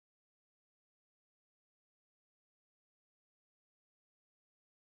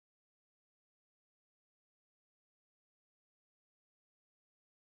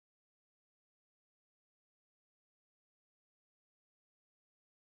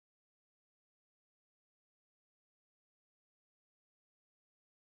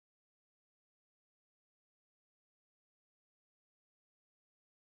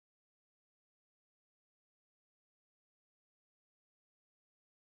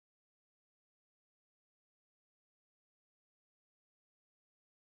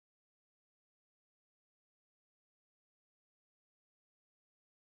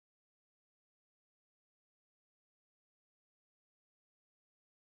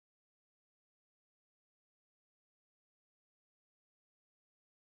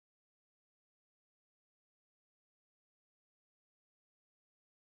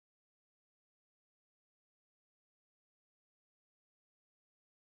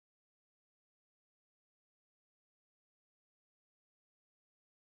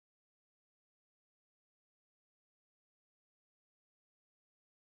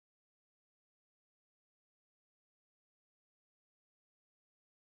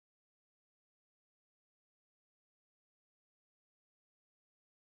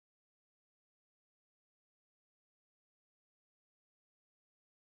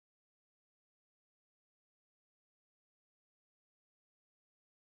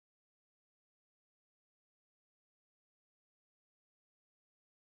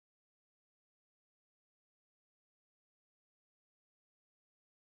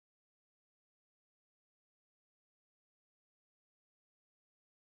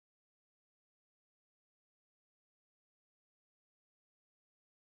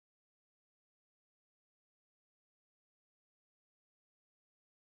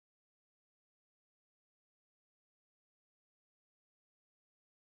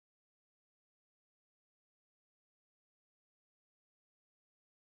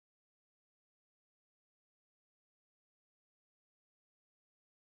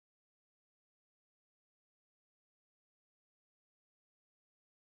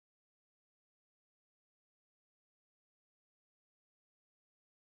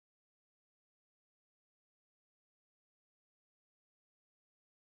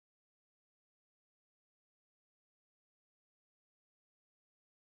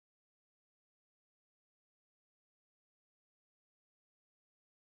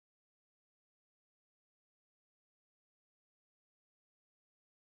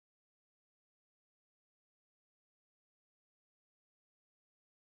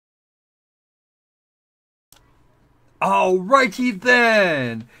Alrighty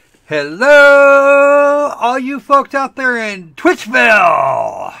then. Hello, all you folks out there in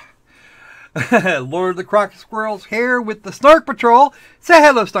Twitchville. Lord of the Croc Squirrels here with the Snark Patrol. Say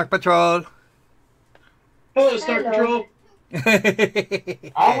hello, Snark Patrol. Hello, Snark Patrol.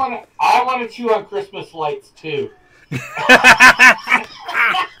 I want to chew on Christmas lights too.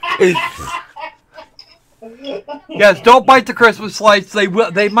 Yes, don't bite the Christmas lights.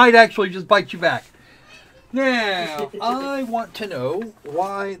 They might actually just bite you back. Now, I want to know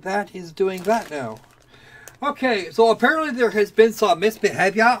why that is doing that now. Okay, so apparently there has been some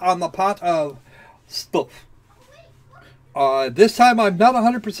misbehavior on the part of stuff. This time I'm not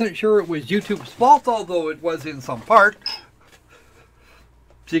 100% sure it was YouTube's fault, although it was in some part.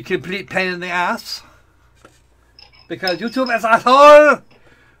 It's a complete pain in the ass. Because YouTube is asshole!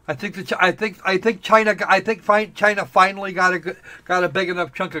 I think China finally got a big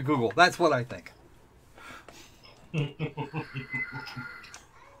enough chunk of Google. That's what I think.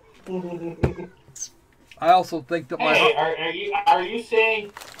 I also think that are you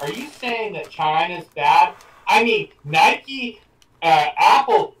saying that China's bad? I mean, Nike,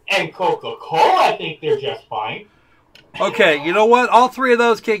 Apple, and Coca-Cola, I think they're just fine. Okay, you know what? All three of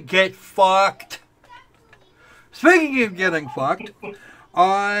those can get fucked. Speaking of getting fucked,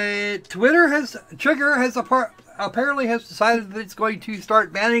 Trigger has apparently decided that it's going to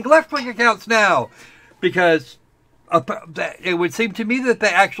start banning left-wing accounts now, because it would seem to me that they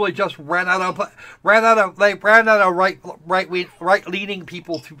actually just ran out of right-leaning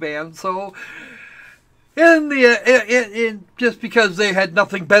people to ban. So, just because they had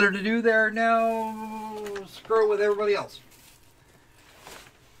nothing better to do, they're now screw with everybody else.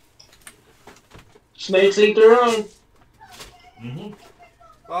 Snakes eat their own. Mm-hmm.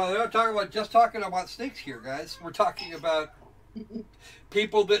 Well, they're not talking about snakes here, guys. We're talking about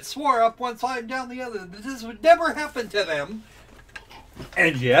people that swore up one side and down the other. This would never happen to them.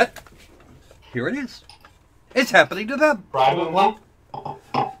 And yet, here it is. It's happening to them. Private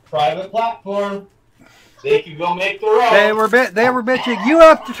platform. They can go make their own. They were bitching. You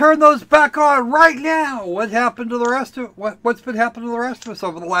have to turn those back on right now. What happened to the rest of what's been happening to the rest of us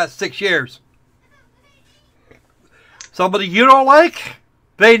over the last 6 years? Somebody you don't like,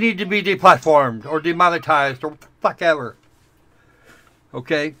 they need to be deplatformed or demonetized or what the fuck ever.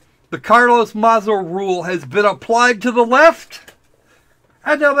 Okay? The Carlos Mazo rule has been applied to the left,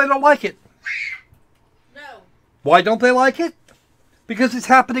 and now they don't like it. No. Why don't they like it? Because it's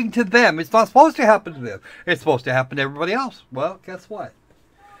happening to them. It's not supposed to happen to them. It's supposed to happen to everybody else. Well, guess what?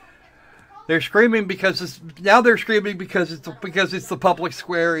 They're screaming because it's the public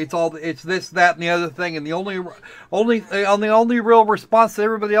square. It's this, that, and the other thing. And the only real response that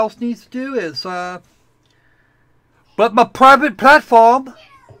everybody else needs to do is, but my private platform.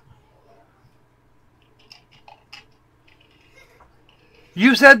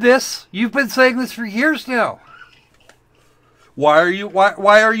 You said this. You've been saying this for years now. Why are you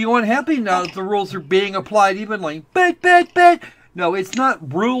unhappy now that the rules are being applied evenly? But. No, it's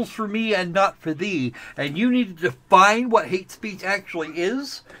not rules for me and not for thee. And you need to define what hate speech actually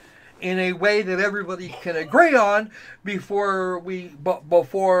is in a way that everybody can agree on before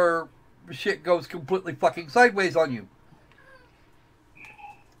shit goes completely fucking sideways on you.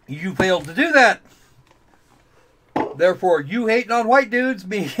 You failed to do that. Therefore, you hating on white dudes,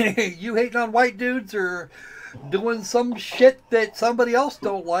 you hating on white dudes or doing some shit that somebody else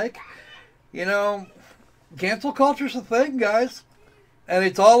don't like. You know, cancel culture's a thing, guys. And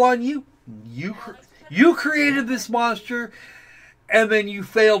it's all on you. You created this monster, and then you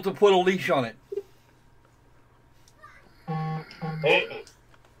failed to put a leash on it. Hey,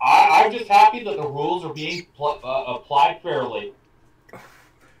 I'm just happy that the rules are being applied fairly.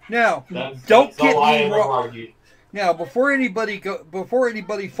 Now, don't get me wrong. Now, before anybody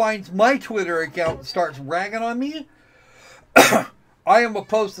finds my Twitter account and starts ragging on me, I am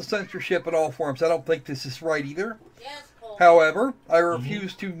opposed to censorship in all forms. I don't think this is right either. Yes, Paul. However, I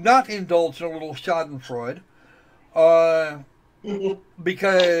refuse to not indulge in a little Schadenfreude,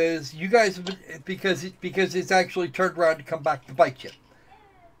 because you guys, because it's actually turned around to come back to bite you.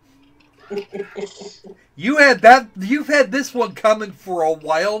 You've had this one coming for a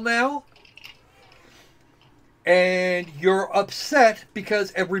while now. And you're upset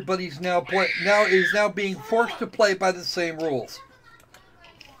because everybody's now being forced to play by the same rules.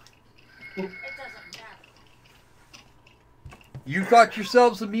 It doesn't matter. You thought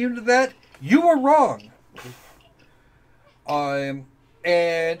yourselves immune to that? You were wrong. And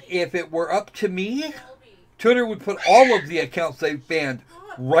if it were up to me, Twitter would put all of the accounts they've banned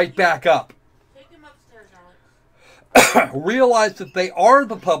right back up. Take him upstairs, Alex. Realize that they are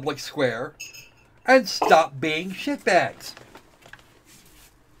the public square. and stop being shitbags.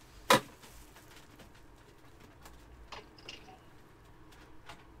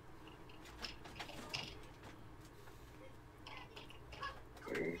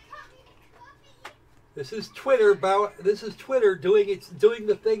 This is Twitter doing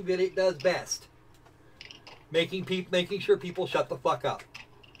the thing that it does best. Making sure people shut the fuck up.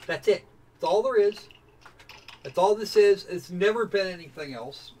 That's it. That's all there is. That's all this is. It's never been anything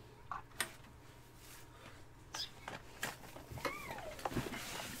else.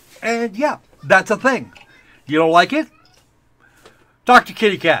 And yeah, that's a thing. You don't like it? Talk to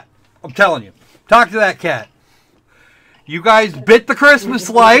Kitty Cat. I'm telling you. Talk to that cat. You guys bit the Christmas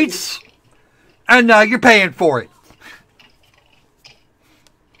lights, and now you're paying for it.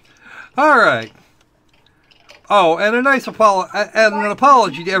 All right. Oh, and an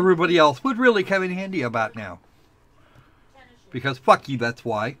apology to everybody else would really come in handy about now. Because fuck you, that's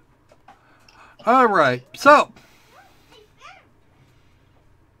why. All right, so.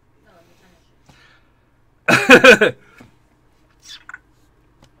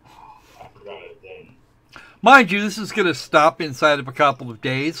 Mind you, this is going to stop inside of a couple of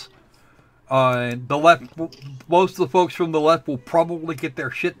days. And the left, most of the folks from the left will probably get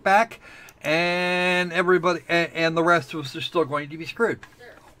their shit back, and everybody and the rest of us are still going to be screwed.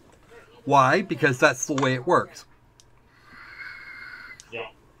 Why? Because that's the way it works. Yeah.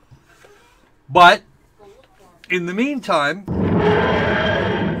 But in the meantime,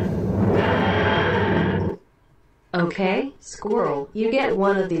 okay, Squirrel, you get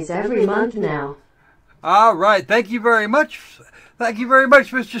one of these every month now. All right, thank you very much. Thank you very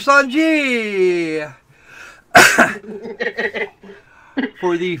much, Mr. Sanji,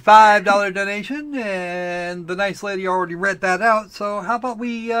 for the $5 donation. And the nice lady already read that out. So how about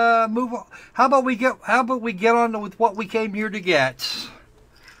we move on? How about we get on with what we came here to get?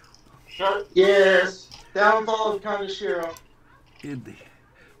 Sure. Yes. Downfall of Kaneshiro.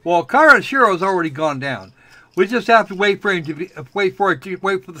 Well, Kanashiro's already gone down. We just have to wait for him to wait for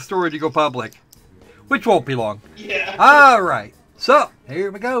the story to go public, which won't be long. Yeah. All right. So,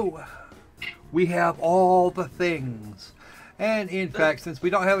 here we go. We have all the things. And in fact, since we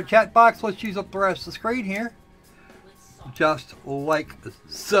don't have a chat box, let's use up the rest of the screen here. Just like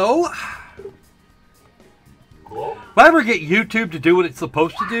so. Cool. If I ever get YouTube to do what it's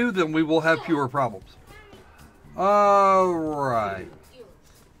supposed to do, then we will have fewer problems. All right.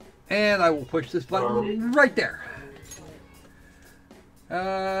 And I will push this button right there.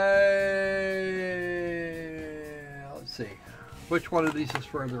 Let's see. Which one of these is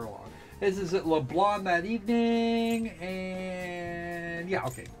further along? This is at LeBlanc that evening, and yeah,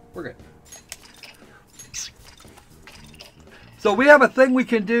 okay, we're good. So we have a thing we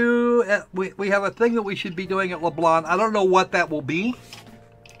can do. We have a thing that we should be doing at LeBlanc. I don't know what that will be.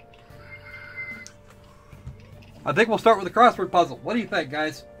 I think we'll start with the crossword puzzle. What do you think,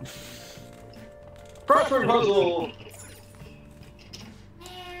 guys? Crossword puzzle.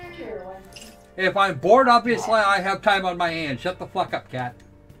 If I'm bored, obviously I have time on my hands. Shut the fuck up, cat.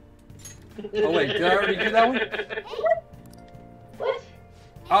 Oh wait, did I already do that one? What?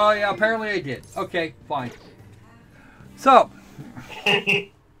 Oh yeah, apparently I did. Okay, fine. So,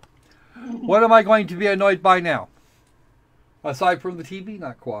 what am I going to be annoyed by now? Aside from the TV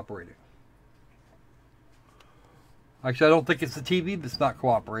not cooperating. Actually, I don't think it's the TV that's not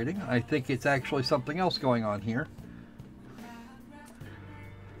cooperating. I think it's actually something else going on here.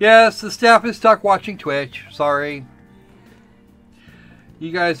 Yes, the staff is stuck watching Twitch. Sorry.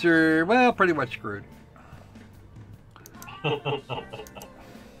 You guys are, well, pretty much screwed.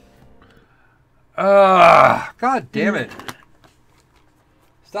 God damn it.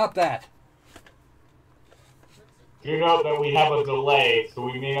 Stop that. You know that we have a delay, so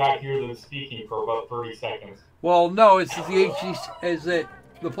we may not hear them speaking for about 30 seconds. Well, no, it's the HD, is it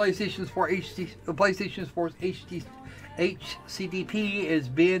the PlayStation 4 HD, the PlayStation 4's HD HCDP is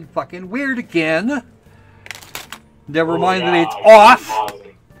being fucking weird again. Never mind that it's off.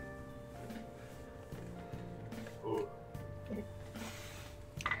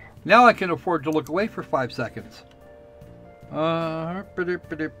 Now I can afford to look away for 5 seconds. Okay.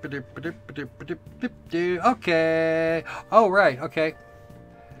 Oh, right. Okay.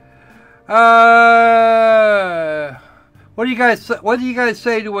 What do you guys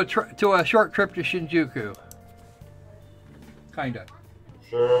say to a short trip to Shinjuku? Kinda.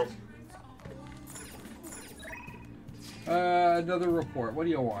 Sure. Another report. What do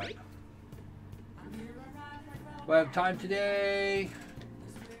you want? Do I have time today?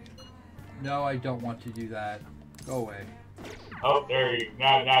 No, I don't want to do that. Go away. Oh, there you.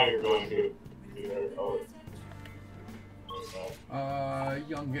 Now you're going to. Oh.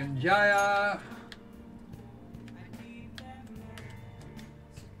 Young Jaya.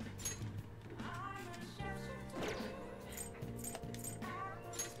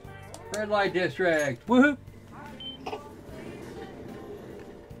 Red light district. Woohoo!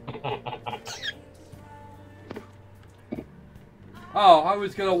 Oh, I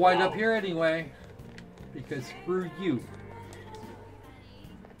was gonna wind up here anyway. Because screw you.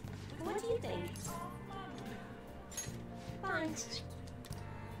 What do you think? Fine.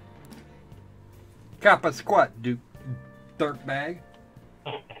 Kappa squat, dirtbag.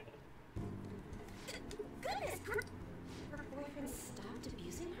 Goodness, her boyfriend stopped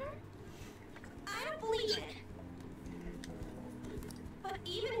abusing her? I don't believe it. But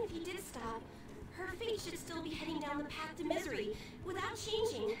even if he did stop, her fate should still be heading down the path to misery without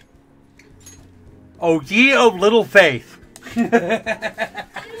changing. Oh, ye of little faith.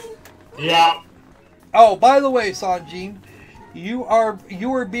 Yeah. Oh, by the way, Sanjin, you are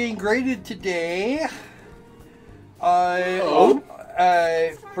being graded today. For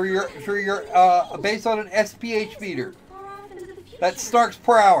your based on an SPH meter. That's Starks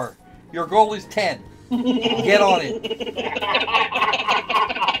per hour. Your goal is 10. Get on it.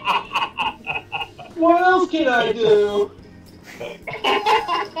 What else can I do?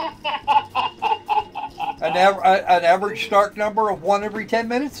 An average Stark number of 1 every 10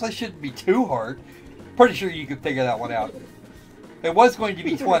 minutes? That shouldn't be too hard. Pretty sure you could figure that one out. It was going to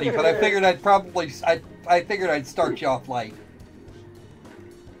be 20, but I figured I'd start you off light.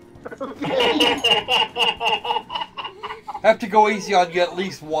 Have to go easy on you at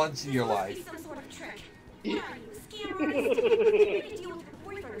least once in your life.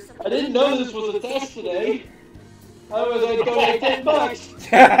 I didn't know this was a test today. Otherwise, I'd donate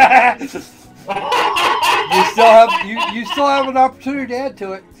 $10. You still have an opportunity to add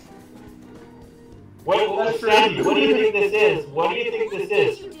to it. Sandy, what do you think this is? What do you think this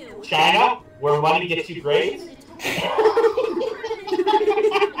is? China, where money gets you grades?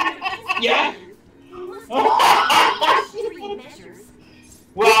 Yeah.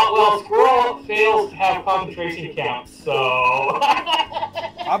 Well, Squirrel fails to have concentration counts, so.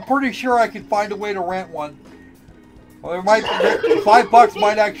 I'm pretty sure I could find a way to rent one. Well, $5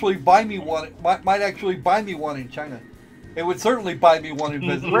 might actually buy me one. Might actually buy me one in China. It would certainly buy me one in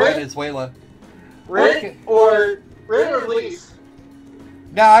Venezuela. Rent or lease?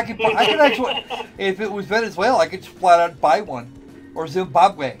 Now I could actually, if it was Venezuela, I could just flat out buy one, or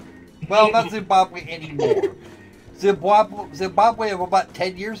Zimbabwe. Well, not Zimbabwe anymore. Zimbabwe of about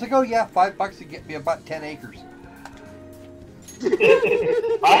 10 years ago, yeah, $5 to get me about 10 acres.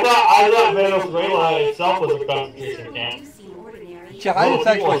 I thought Venezuela itself was a concentration camp. Chihaya's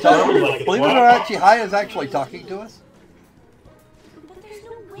actually talking. Believe it or not, Chihaya's actually talking to us. But there's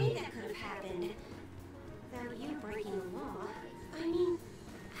no way that could have happened without you breaking the law. I mean,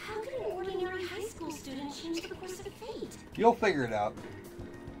 how could an ordinary high school student change the course of fate? You'll figure it out.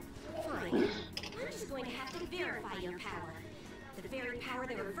 Fine. I'm just going to have to verify your power. The very power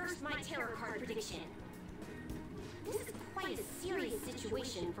that reversed my tarot card prediction. This is quite a serious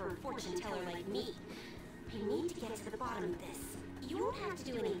situation for a fortune teller like me. I need to get to the bottom of this. You won't have to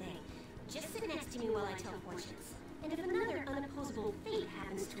do anything. Just sit next to me while I tell fortunes. And if another unopposable fate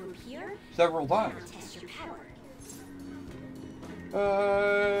happens to appear, Several then I'll times. test your power.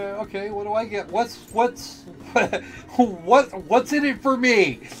 Okay, what do I get? What's in it for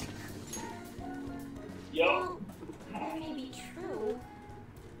me? Well, that may be true.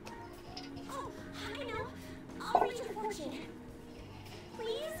 Oh, I know. I'll read your fortune.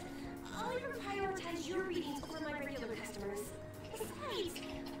 Please? I'll even prioritize your readings over my regular customers. Besides,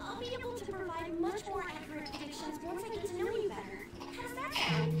 I'll be able to provide much more accurate predictions once I get to know you better. How does that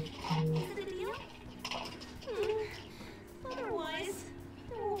sound? Is it a deal? Otherwise,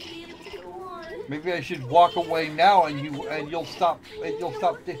 I won't be able to go on. Maybe I should walk away now, and you'll stop. And you'll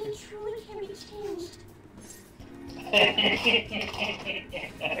stop. It truly can be changed.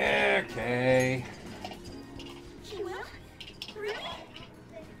 Okay. She will? Really?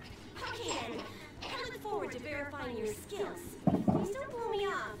 Okay then. I look forward to verifying your skills. Please don't blow me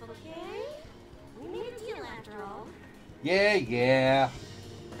off, okay? We made a deal after all. Yeah.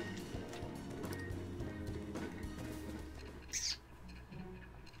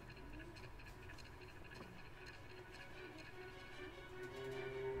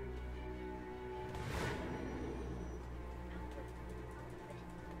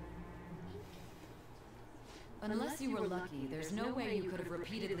 Unless you were lucky, there's no way you could have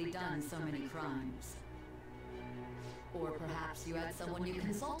repeatedly done so many crimes. Or perhaps you had someone you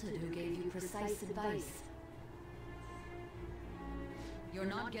consulted who gave you precise advice. You're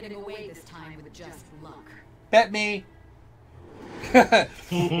not getting away this time with just luck. Bet me. I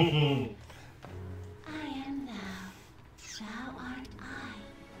am thou. Thou art I.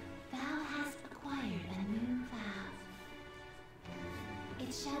 Thou hast acquired a new vow.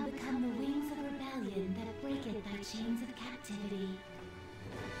 It shall become the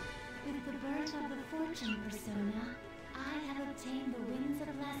the bird of the fortune persona, I have obtained the wings of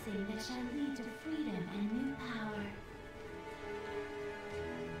blessing that shall lead to freedom and new power.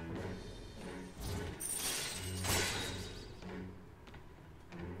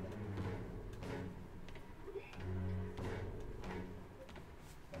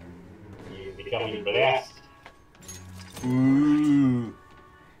 You're becoming blessed. Ooh.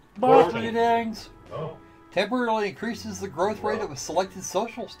 Birth readings. Oh. Temporarily increases the growth rate of a selected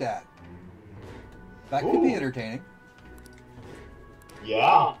social stat. That could be entertaining.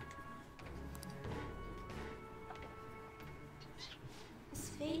 Yeah. Is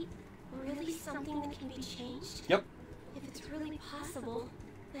fate really something that can be changed? Yep. If it's really possible,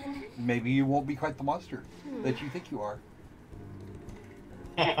 then... Maybe you won't be quite the monster that you think you are.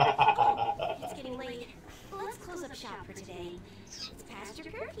 It's getting late. Let's close up shop for today. It's past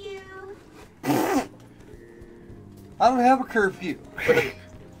your curfew. I don't have a curfew.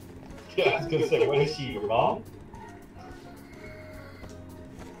 Yeah, I was gonna say, what is she, your mom?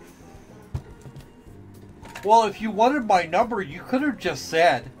 Well, if you wanted my number, you could have just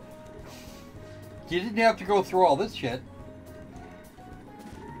said. You didn't have to go through all this shit.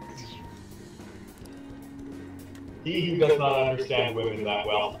 He who does not understand women that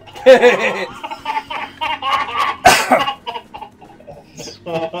well.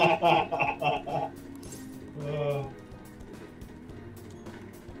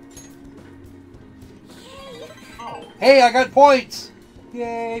 Hey, I got points!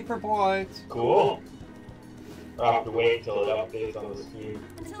 Yay for points. Cool. I'll have to wait until it updates on the screen.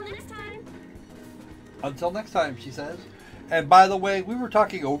 Until next time. Until next time, she says. And by the way, we were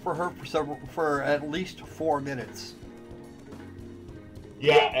talking over her for at least 4 minutes.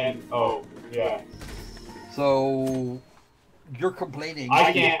 Yeah, and yeah. So you're complaining I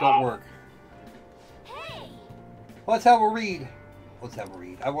it can't don't work. Hey! Let's have a read. Let's have a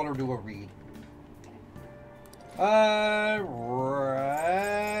read. I want to do a read. Right.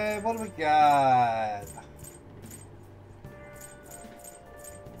 What do we got?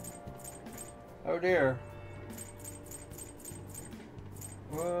 Oh dear.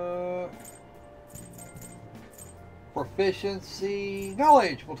 Proficiency,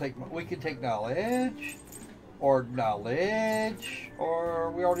 knowledge. We can take knowledge, or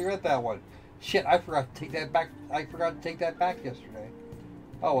we already read that one. Shit, I forgot to take that back. I forgot to take that back yesterday.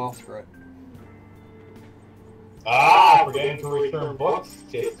 Oh well, screw it. Forgetting to return books.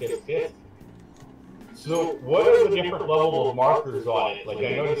 So, what are the different level of markers on it? Like,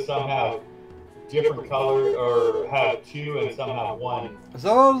 I noticed some have different colors, or have 2, and some have 1.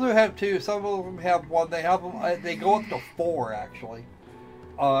 Some of them have 2, some of them have 1. They have them. They go up to 4 actually.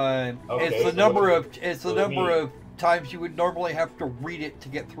 Okay, it's the number of times you would normally have to read it to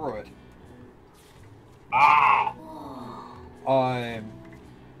get through it.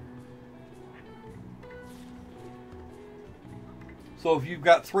 So if you've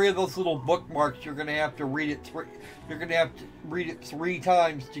got 3 of those little bookmarks, you're going to have to read it 3. You're going to have to read it 3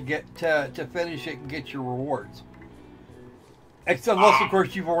 times to get to finish it and get your rewards. Unless, of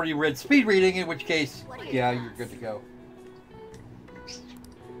course, you've already read speed reading, in which case, yeah, you're good to go.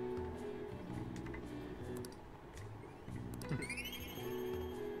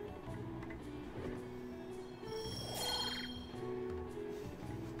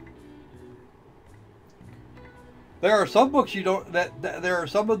 There are some books you don't. There are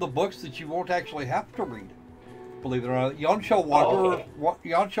some of the books that you won't actually have to read. Believe it or not, Yonsho Wanderer,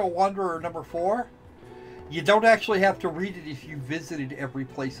 Yonsho Wanderer number 4. You don't actually have to read it if you visited every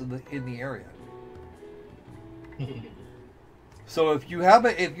place in the area. So if you have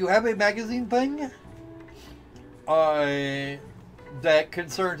a magazine thing that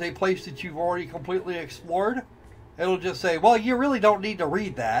concerns a place that you've already completely explored, it'll just say, well, you really don't need to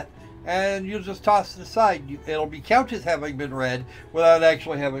read that. And you'll just toss it aside. It'll be counted as having been read without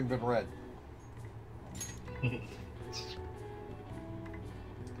actually having been read.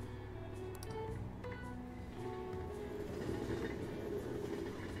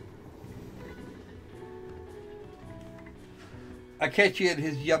 I catch you at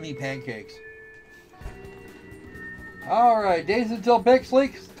his yummy pancakes. Alright, days until Bex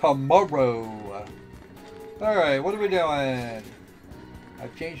Leaks tomorrow. Alright, what are we doing?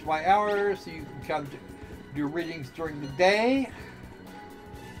 I've changed my hours so you can come to do readings during the day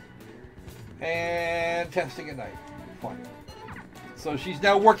and testing at night. Fine. So she's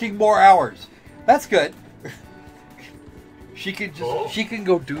now working more hours. That's good. She can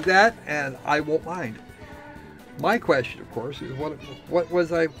go do that, and I won't mind. My question, of course, is what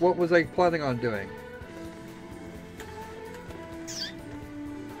was I planning on doing?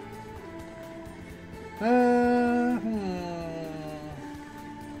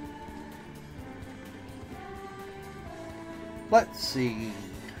 Let's see.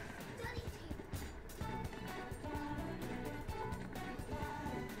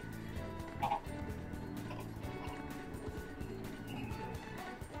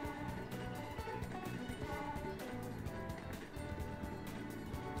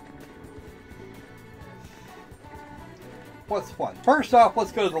 What's fun? First off,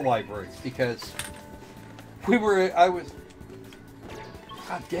 let's go to the library because I was.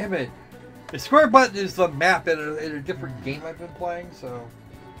 God damn it! The square button is the map in a different game I've been playing, so.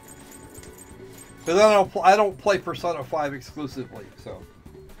 But I don't play Persona 5 exclusively, so.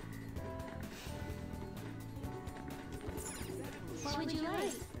 What would you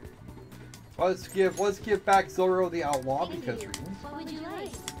like? Let's give back Zoro the Outlaw because reasons. What would you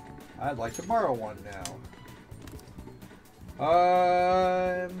like? I'd like to borrow one now.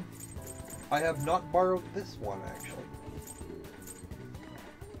 I have not borrowed this one actually.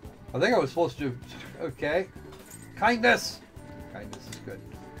 I think I was supposed to. Okay, kindness. Kindness is good.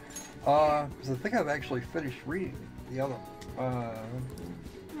 Because I think I've actually finished reading the other.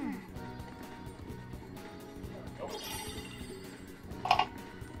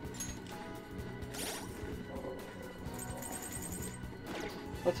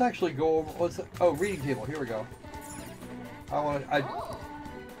 Let's actually go over. Oh, reading table. Here we go. I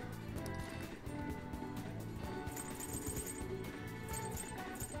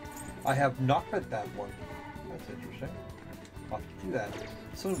have not read that one. That's interesting. I'll have to do that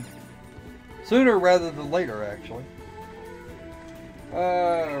soon. Sooner rather than later, actually.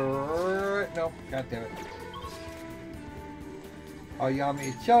 No, god damn it.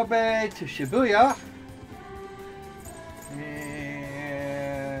 Ayami Chobe to Shibuya.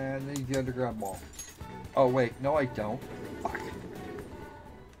 And the Underground Mall. Oh wait, no I don't. Fuck.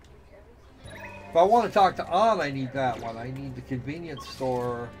 If I want to talk to Ann, I need that one. I need the convenience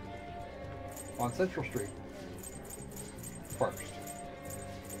store on Central Street first.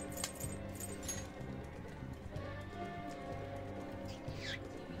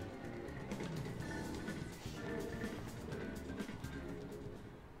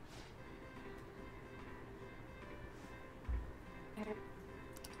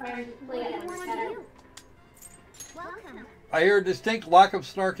 What do you want to do? Welcome. I hear a distinct lack of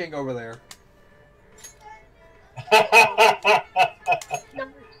snarking over there.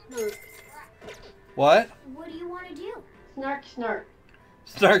 Snark. What? What do you want to do? Snark, snark.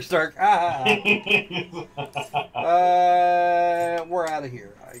 Snark, snark. Ah. We're out of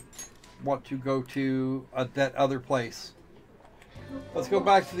here. I want to go to that other place. Let's go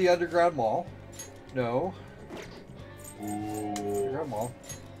back to the Underground Mall. No. Underground Mall.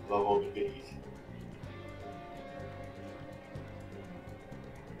 Love all the goodies.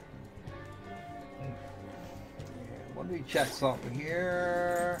 Let me check something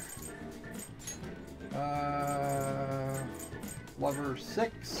here. Lover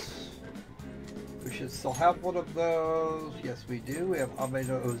 6. We should still have one of those. Yes, we do. We have Ame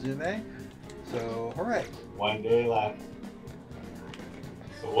no Ozume. So, hooray. 1 day left.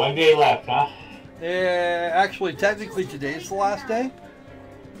 So 1 day left, huh? Yeah, actually, technically today's the last day.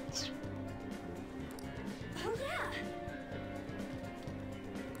 Oh yeah.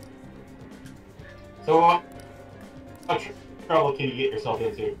 So what trouble can you get yourself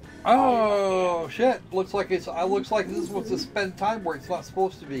into? Oh shit! Looks like this is what's to spend time where it's not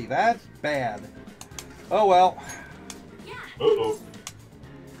supposed to be. That's bad. Oh well. Yeah. Uh-oh.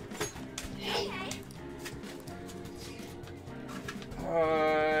 Okay.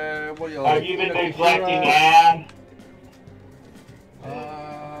 What do you like? Have you been neglecting Anne?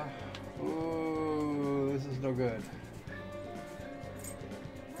 Ooh, this is no good.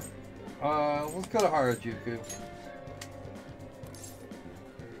 Let's go to Harajuku.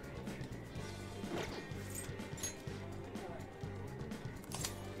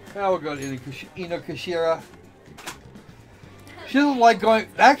 Now we'll go to Inokashira. She doesn't like going.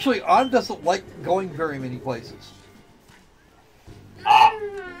 Actually, Ann doesn't like going very many places.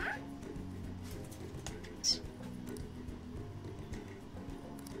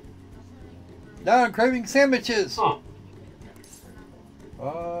 Now I'm craving sandwiches. Huh.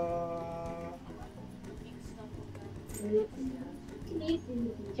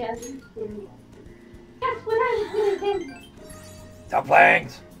 That's what I was gonna do.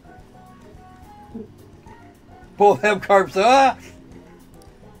 Dumplings. Pull them carbs. Ah!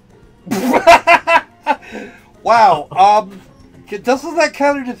 Wow. Doesn't that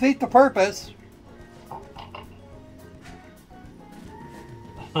kind of defeat the purpose?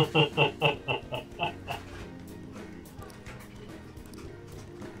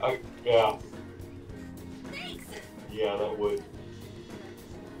 Yeah. Thanks. Yeah, that would.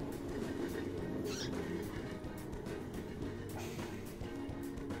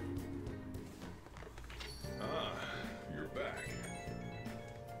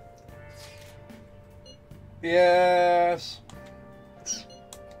 Yes.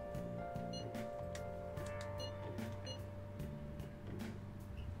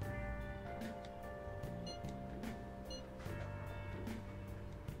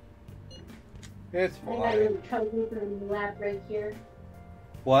 It's I got a fine. little troublemaker in the lap right here.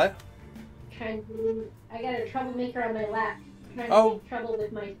 What? I got a troublemaker on my lap. Trying to Oh. make trouble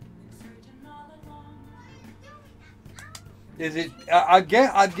with my. Is it? I'm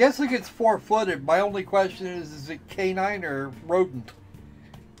guessing it's 4-footed. My only question is it canine or rodent?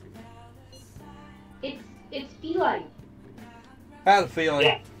 It's feline. I had a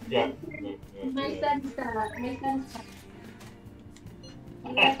feeling. Yeah. My son's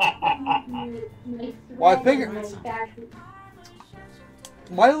Well, I figured.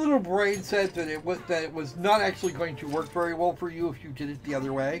 My little brain said that it was not actually going to work very well for you if you did it the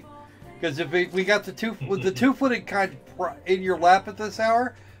other way. Because if we got the 2-footed kind in your lap at this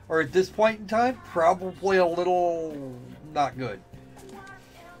hour or at this point in time, probably a little not good.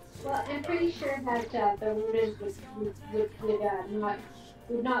 Well, I'm pretty sure that the rodent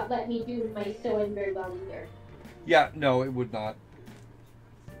would not let me do my sewing very well either. Yeah, no, it would not.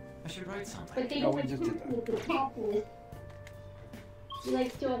 I should write something. But they No, don't we just did that. the cat is. He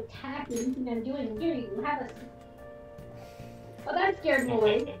likes to attack anything I'm doing. Here, you have a. Well, that scared him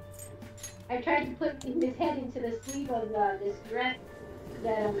away. I tried to put his head into the sleeve of this dress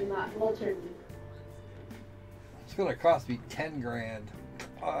that I'm altered. It's gonna cost me 10 grand.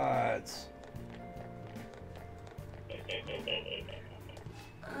 It's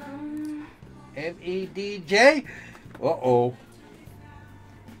MEDJ. Uh-oh.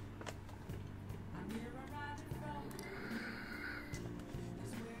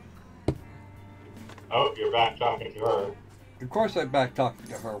 Oh, you're back talking to her. Of course, I'm back talking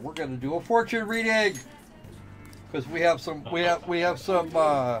to her. We're gonna do a fortune reading because we have some. We have some.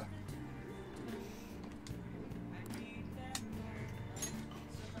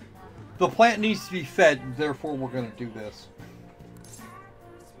 The plant needs to be fed, therefore we're gonna do this.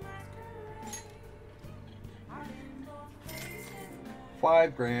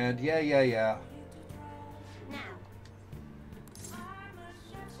 $5 grand. Yeah.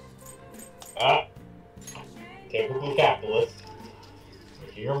 Typical capitalist.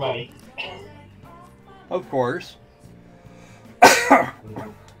 With your money. Of course.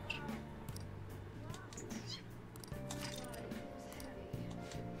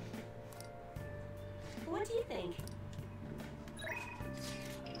 What do you think?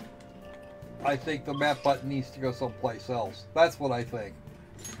 I think the map button needs to go someplace else. That's what I think.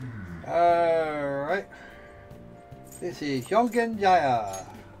 Alright. This is Yongen Jaya.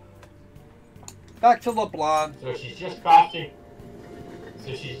 Back to LeBlanc. So she's just costing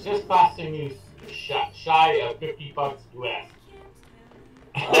you shy of $50 US.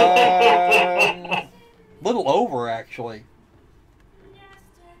 Little over, actually.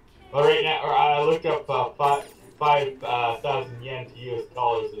 Well, right now, I looked up 5,000 yen to US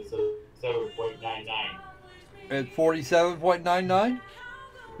dollars. It's 7.99. At 47.99?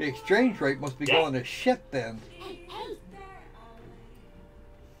 The exchange rate must be going to shit then.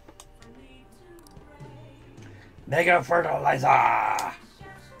 Mega fertilizer! I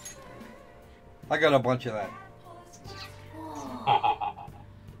got a bunch of that.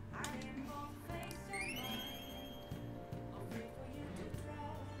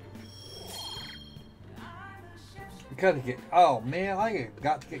 We gotta get. Oh man, I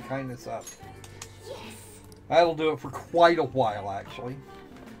got to get kindness up. That'll do it for quite a while, actually.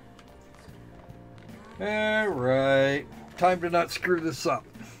 Alright. Time to not screw this up.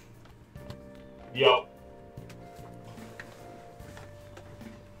 Yep.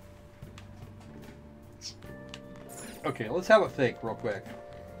 Okay, let's have a think real quick.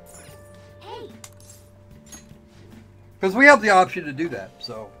 Because we have the option to do that,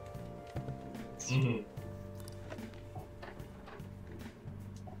 so. Mm-hmm.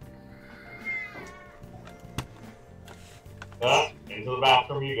 Into the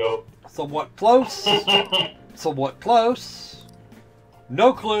bathroom you go. Somewhat close. Somewhat close.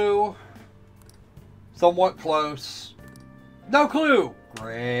 No clue. Somewhat close. No clue.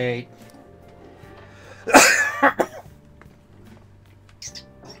 Great.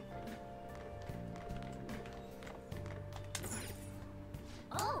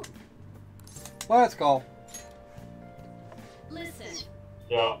 Oh, Let's go. listen.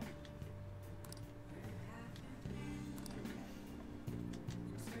 Yeah.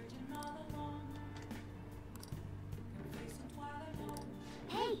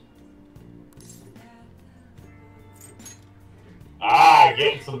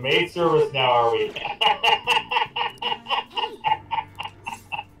 Getting some maid service now, are we?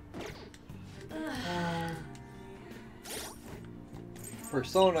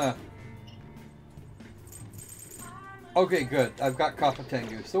 Persona. Okay, good. I've got Kappa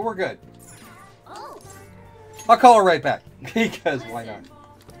Tengu, so we're good. Oh, I'll call her right back. Because why not?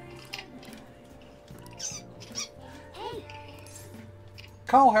 hey,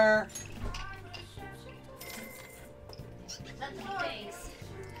 Call her. thanks.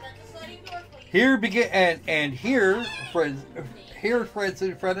 Here begin and here, friends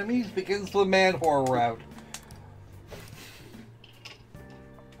and frenemies, begins the man horror route.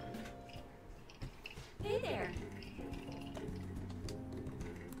 Hey there.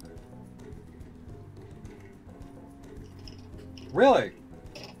 Really?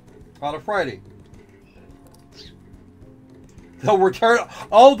 On a Friday. They'll return.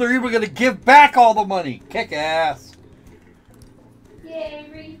 Oh, they're even going to give back all the money. Kick ass. Yay,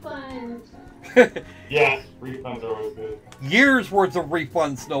 refunds. Yes, refunds are always good. Years worth of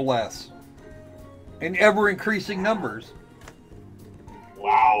refunds, no less. In ever increasing numbers.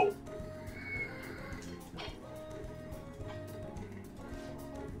 Wow.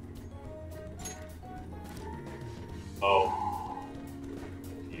 Oh.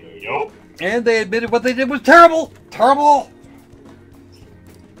 Yup. And they admitted what they did was terrible. Terrible.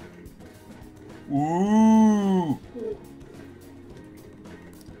 Ooh.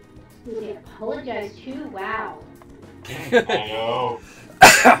 They apologize too? Wow. I know.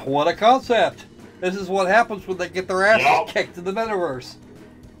 What a concept. This is what happens when they get their asses Yep. kicked in the metaverse.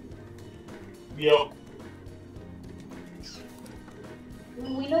 Yep.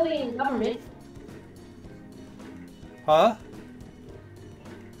 We know they ain't government. Huh?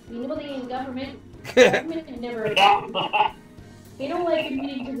 We know they ain't government. Of Government never. Yeah. They don't like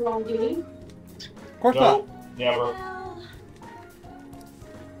admitting to wrongdoing. course not. No, never. Well,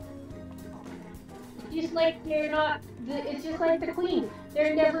 Just like they're not. It's just like the Queen.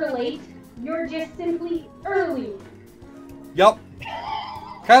 They're never late. You're just simply early. Yup.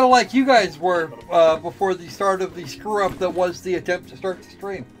 Kind of like you guys were before the start of the screw up that was the attempt to start the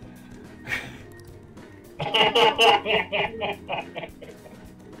stream.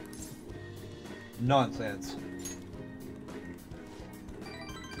 Nonsense.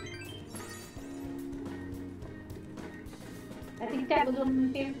 I think that was one of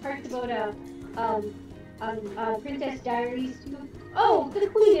my favorite parts about Princess Diaries too. Oh, the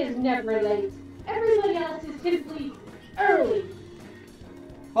Queen is never late. Everybody else is simply early.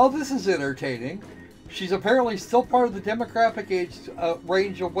 Oh, this is entertaining. She's apparently still part of the demographic age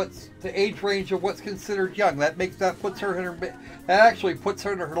range of what's considered young. That puts her in her that actually puts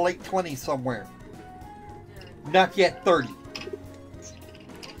her in her late 20s somewhere. Not yet 30.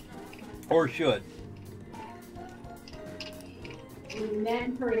 Or should.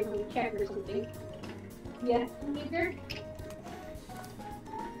 Mandatory check or something. Yes, teenager.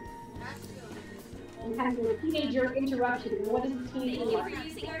 And having a teenager interruption. What is a thank teenager? you for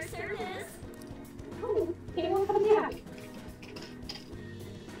using our service. Oh, okay, well, come down.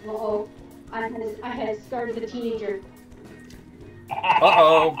 Uh-oh. I had started the teenager.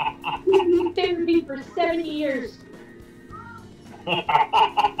 Uh-oh. He's been therapy for 70 years.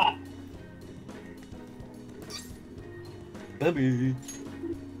 Baby.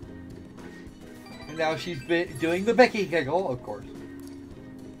 And now she's been doing the Becky giggle, of course.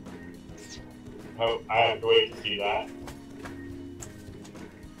 Oh, I have to wait to see that.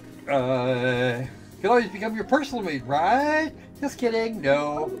 Can always become your personal maid, right? Just kidding.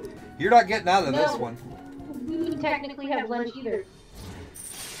 No. You're not getting out of this one. We didn't technically have lunch either.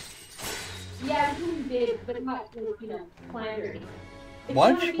 Yeah, we did, but not, planned or anything. If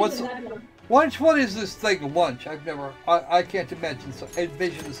Lunch? you wanna What's be the nut- lunch? What is this thing? Lunch? I can't envision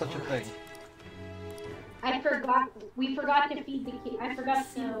such a thing. we forgot to feed the kid. I forgot to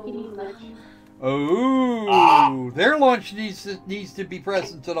feed the kitties lunch. Oh, their lunch needs to be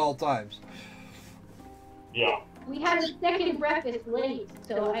present at all times. Yeah. We had a second breakfast late,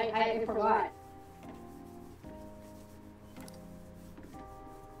 so I forgot.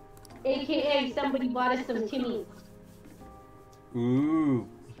 AKA, somebody bought us some Timmies. Ooh.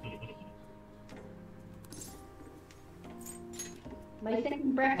 My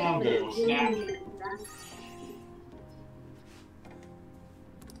second breakfast I'm gonna go was snap.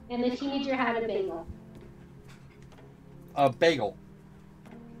 And the teenager had a bagel. A bagel.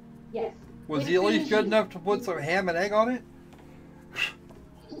 Yes. Was With he at least cream good cheese. enough to put some ham and egg on it?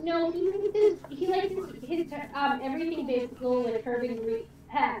 No, he likes his everything basically with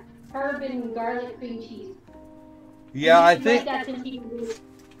herb and garlic cream cheese. Yeah, I He think liked that since he was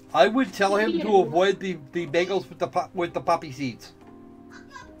I would tell him to avoid the bagels with the poppy seeds.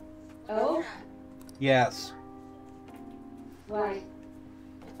 Oh, Yes. why?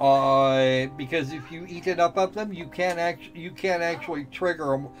 Because if you eat enough of them, you can actually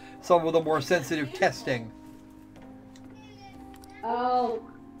trigger some of the more sensitive testing. Oh,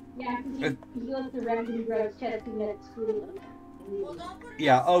 yeah, because he goes to random drugs testing at school.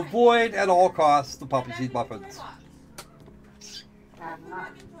 Yeah, avoid at all costs the poppy seed muffins.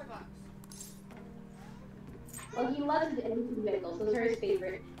 Well, he loves anything Biggles. Those are his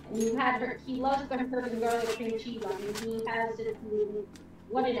favorite. And he loves the herb and garlic cream cheese one, and he has it in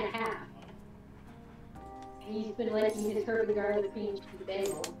 1.5. He's been liking his herb and garlic cream cheese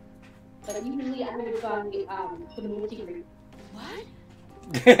bagel. But usually I would have gone for the multi-grain. What?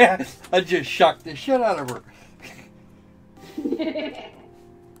 I just shocked the shit out of her.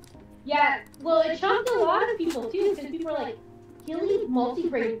 Yeah, well, it shocked a lot of people too, because people were like, "He'll eat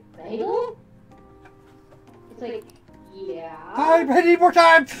multi-grain bagel?" It's like, yeah. I need more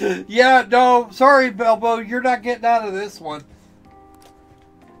time. Yeah, no, sorry, Bilbo, you're not getting out of this one.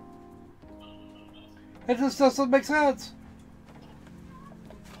 It just doesn't make sense.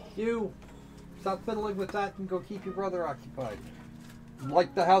 You stop fiddling with that and go keep your brother occupied.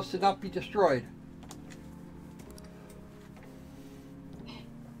 Like the house to not be destroyed.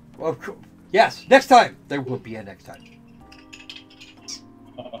 Well, yes, next time. There will be a next time.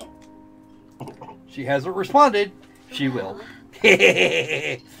 She hasn't responded. She will.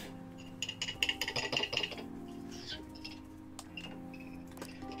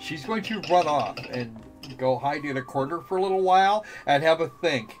 She's going to run off and go hide in a corner for a little while and have a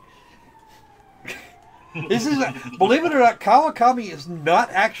think. This is, believe it or not, Kawakami is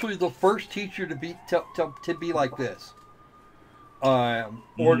not actually the first teacher to be like this,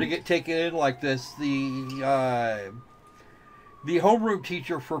 or to get taken in like this. The homeroom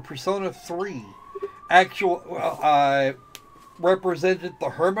teacher for Persona 3 represented the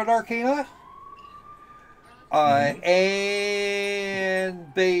Hermit Arcana,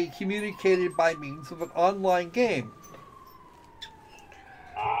 and they communicated by means of an online game.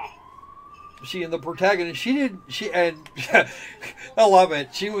 She and the protagonist, I love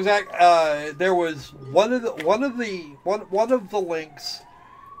it. She was there was one of the links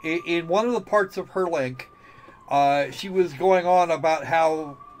in one of the parts of her link. She was going on about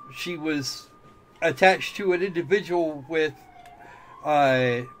how she was attached to an individual with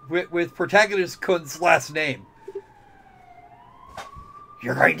protagonist Kun's last name.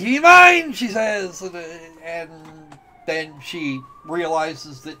 "You're going to be mine," she says, and then she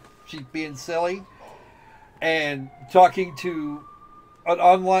realizes that she's being silly and talking to an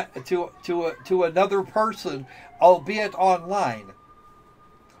online to another person, albeit online.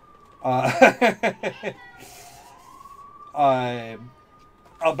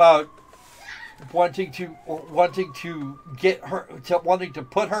 About wanting to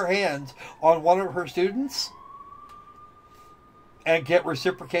put her hands on one of her students and get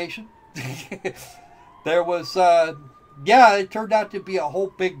reciprocation. There was it turned out to be a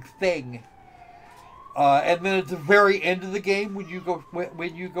whole big thing. And then at the very end of the game, when you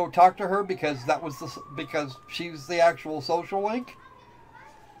go talk to her, because she's the actual social link,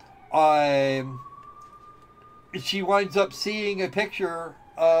 she winds up seeing a picture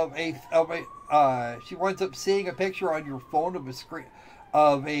she winds up seeing a picture on your phone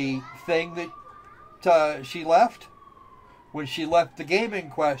of a thing that she left when she left the game in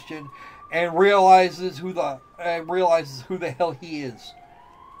question, and realizes who the hell he is.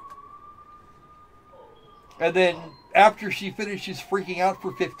 And then after she finishes freaking out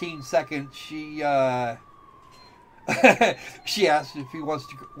for 15 seconds, she she asks if he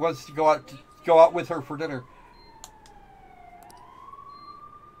wants to go out with her for dinner.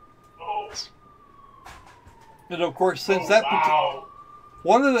 And of course, since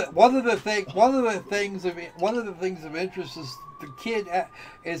one of the things of interest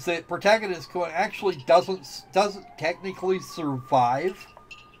is that protagonist actually doesn't technically survive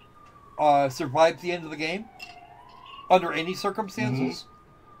the end of the game under any circumstances.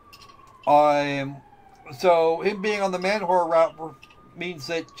 So him being on the man-whore route means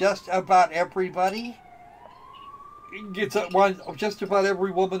that just about everybody just about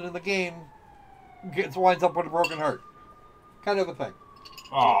every woman in the game winds up with a broken heart, kind of a thing.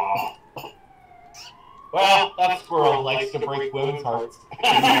 Aww. Well, that squirrel likes to break women's hearts.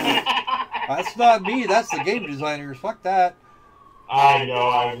 That's not me. That's the game designers. Fuck that. I know.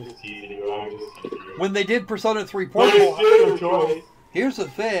 I'm just teasing you. When they did Persona 3 Portable, choice. Here's the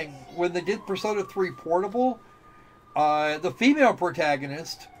thing: when they did Persona 3 Portable, the female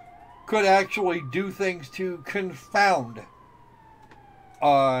protagonist could actually do things to confound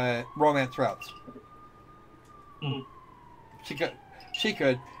romance routes. She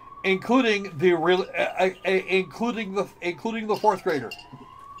could, including the fourth grader.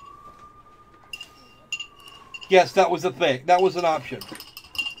 Yes, that was a thing. That was an option.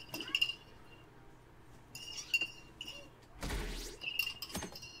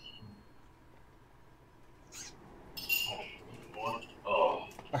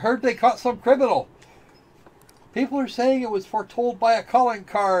 I heard they caught some criminal. People are saying it was foretold by a calling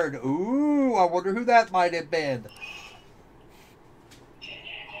card. Ooh, I wonder who that might have been.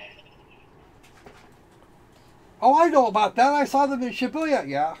 Oh, I know about that. I saw them in Shibuya.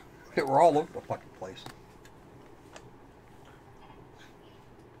 Yeah, they were all over the fucking place.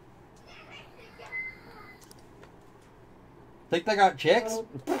 Think they got chicks?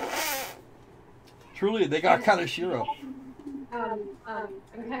 Truly, they got Kaneshiro. I'm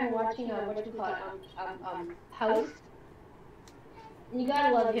kind of watching what you call it, House. You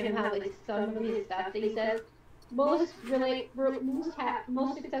gotta love him. How like some of his stuff that he says. Most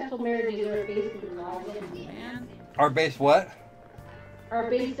successful marriages are based in lies. Are based what? Are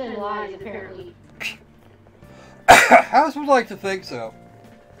based in lies, apparently. House would like to think so.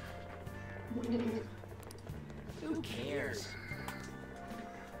 Who cares?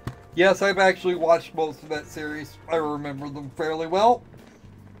 Yes, I've actually watched most of that series. I remember them fairly well.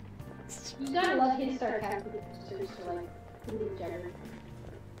 You gotta love his sarcasm.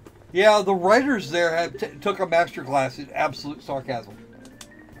 Yeah, the writers there have took a master class in absolute sarcasm.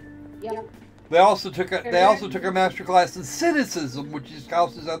 Yeah. They also took a master class in cynicism, which is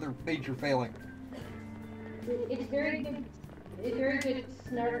House's other major failing. It's very good. It's very good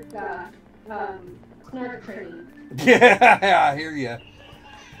snark training. Yeah, I hear ya.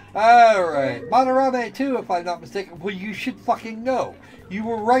 Alright. Madarame 2, if I'm not mistaken. Well, you should fucking know. You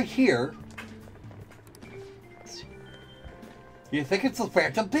were right here. You think it's the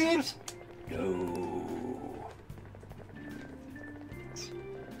Phantom Thieves? No.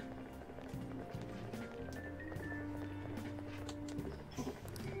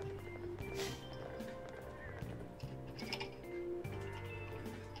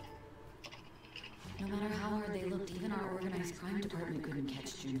 No matter how hard they looked, even our organized crime department couldn't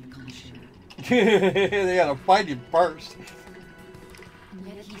catch Junior Kaneshiro. They gotta find him first. And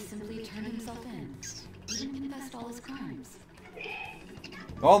yet he simply turned himself in. He didn't confess all his crimes.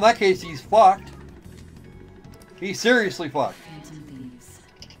 Well, in that case, he's fucked. He's seriously fucked. Phantom thieves.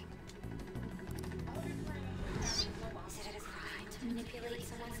 Is it a crime to manipulate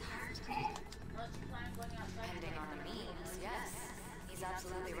someone's heart? Depending on the means, yes. He's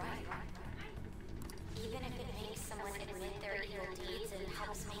absolutely right. Even if it makes someone admit their evil deeds and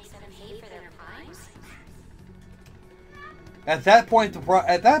helps make them pay for their crimes? At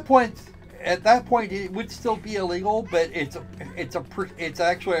that point, it would still be illegal, but it's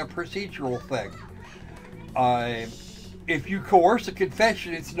actually a procedural thing. If you coerce a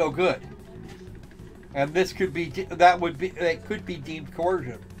confession, it's no good, and it could be deemed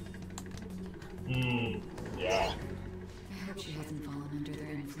coercion. Yeah. I hope she hasn't fallen under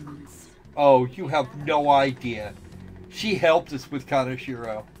their influence. Oh, you have no idea. She helped us with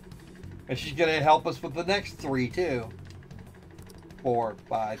Kaneshiro, and she's gonna help us with the next 3 too. 4,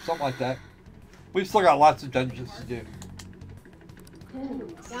 5, something like that. We've still got lots of dungeons to do.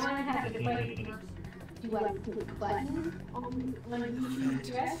 Now I have to fight. Do I put a button on the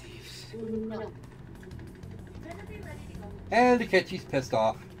dress? No. And Akechi's pissed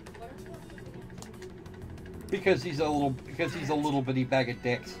off because he's a little bitty bag of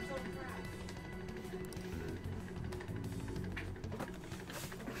dicks.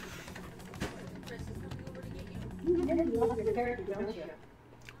 You really love your character, don't you?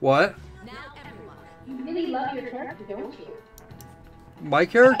 What? Now everyone. You really love your character, don't you? My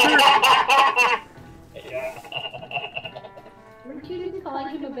character? Yeah. Weren't you just calling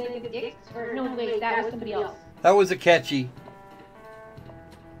him a bag of dicks? Or no, wait, that was somebody else. That was Akechi.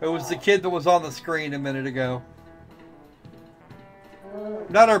 It was the kid that was on the screen a minute ago.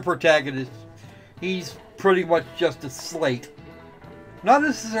 Not our protagonist. He's pretty much just a slate. Not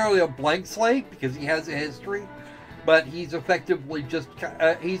necessarily a blank slate, because he has a history, but he's effectively just,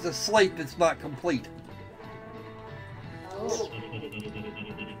 he's a slate that's not complete.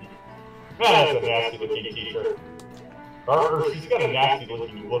 That's a nasty looking teacher. Or she's got a nasty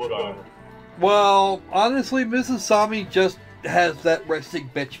looking look on her. Well, honestly, Mrs. Sami just has that resting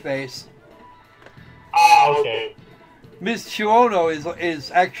bitch face. Ah, okay. Ms. Chiono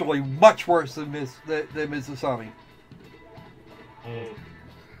is actually much worse than Mrs. Sami.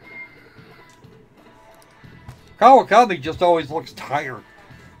 Kawakami just always looks tired.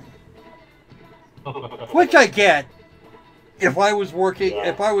 Which I get. If I was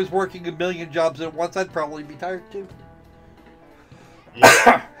working a million jobs at once, I'd probably be tired too.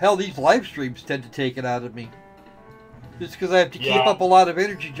 Yeah. Hell, these live streams tend to take it out of me. Just because I have to keep up a lot of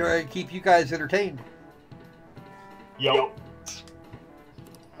energy trying to keep you guys entertained. Yep.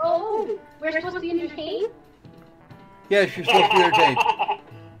 Oh, we're supposed to be entertained? Yes, you're supposed to be entertained.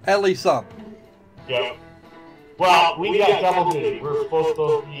 At least some. Yep. Well, we got double duty. We're supposed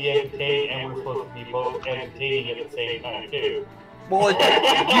to be entertained, and we're supposed to be both entertaining at the same time too. Well,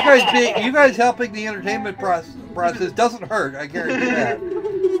 you guys helping the entertainment process doesn't hurt. I guarantee that.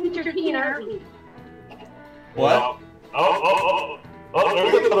 Entertain, aren't we? What? Oh,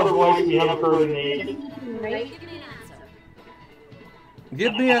 there's another voice we haven't heard in ages. Right?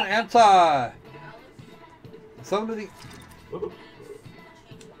 Give me an answer. Somebody. Oops.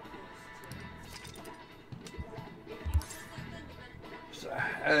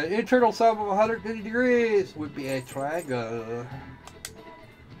 Internal sum of 150 degrees would be a triangle.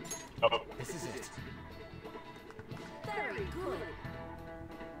 Oh. This is it. Very good.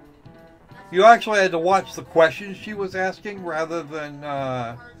 You actually had to watch the questions she was asking rather than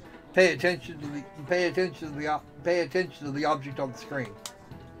pay attention to the object on the screen.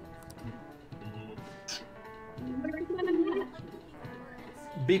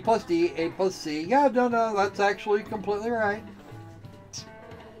 B plus D, A plus C. Yeah, no, that's actually completely right.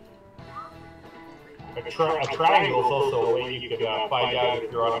 A triangle is also a way you could find out if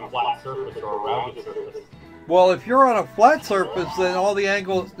you're on a flat surface or a rounded surface. Well, if you're on a flat surface, then all the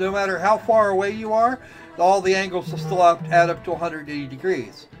angles, no matter how far away you are, all the angles will still add up to 180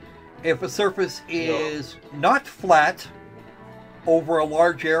 degrees. If a surface is not flat over a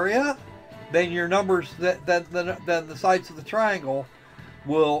large area, then your numbers, then the sides of the triangle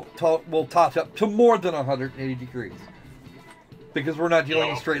will tot up to more than 180 degrees. Because we're not dealing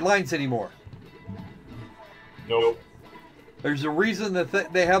in straight lines anymore. Nope. There's a reason that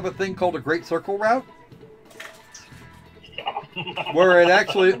they have a thing called a great circle route. Where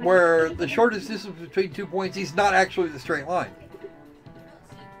the shortest distance between 2 points is not actually the straight line.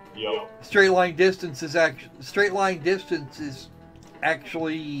 Yep. Straight line distance is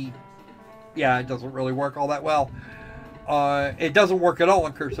actually, yeah, it doesn't really work all that well. It doesn't work at all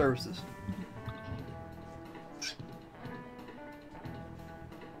on curved surfaces.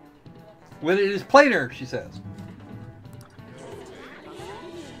 When it is planar, she says.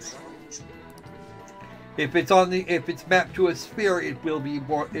 If it's mapped to a sphere, it will be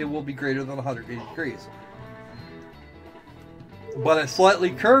greater than 180 degrees. But a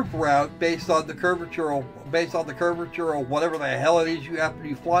slightly curved route based on the curvature of whatever the hell it is you happen to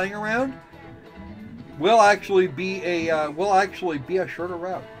be flying around will actually be a shorter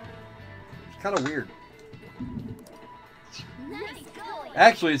route. It's kind of weird. Nice going.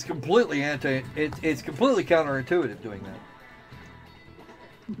 Actually, it's completely counterintuitive doing that.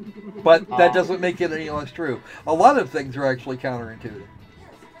 But that doesn't make it any less true. A lot of things are actually counterintuitive.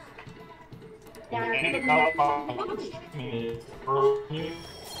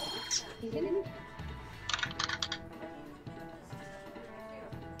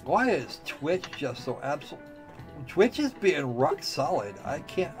 Why is Twitch just so absolute? Twitch is being rock solid. I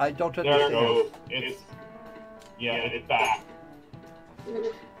don't understand. There it goes. It's back.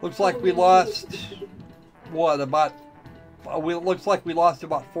 Looks like we lost looks like we lost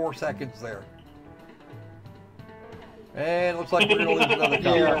about 4 seconds there. And looks like we're going to lose another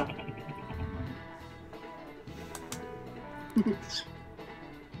couple.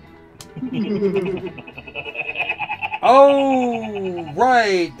 Oh,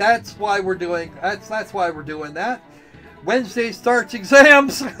 right. That's why we're doing that. Wednesday starts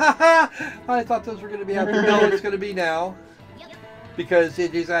exams. I thought those were going to be after. No, it's going to be now. Because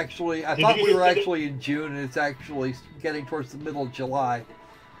it is actually, I thought we were actually in June, and it's actually getting towards the middle of July.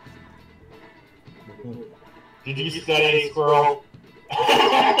 Did you study, Squirrel? I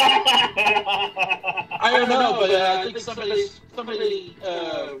don't know, but I think somebody is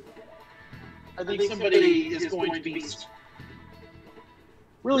going to be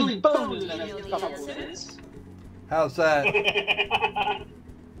really boned in the next couple of minutes. How's that?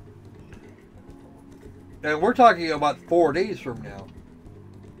 And we're talking about 4 days from now.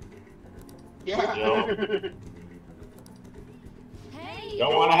 Yeah. Hey.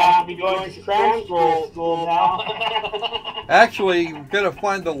 Don't want to have to be going to cram school now. Actually, we're going to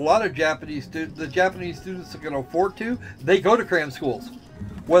find a lot of Japanese students. The Japanese students that can afford to, they go to cram schools,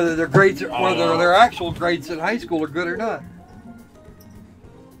 whether their actual grades in high school are good or not.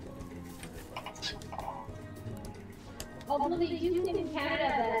 Although they do think in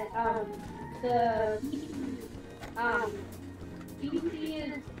Canada that the BC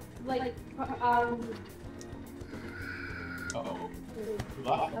is like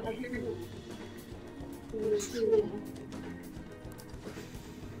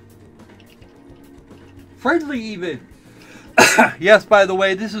Friendly even. Yes, by the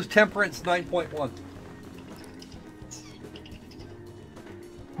way, this is Temperance 9.1.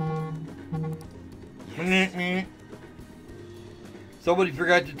 Somebody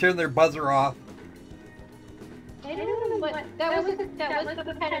forgot to turn their buzzer off. I don't know what that was the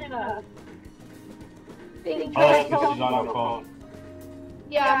kind of thing. Oh, because she's on her phone.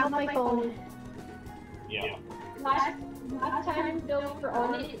 Yeah, I'm on my phone. Yeah. Last time though we were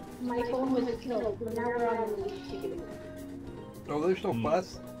on it, my phone was killed. So now we're on the leash. Oh, there's no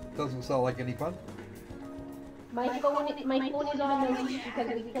fuss. Doesn't sound like any fun. My phone is on the leash because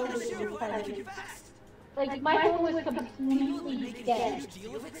we killed it. Like my phone was completely dead,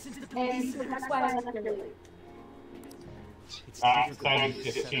 and so that's why I left it early. Simon's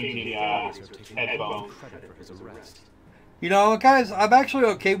just changing headphones. You know, guys, I'm actually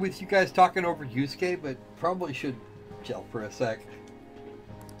okay with you guys talking over Yusuke, but probably should chill for a sec.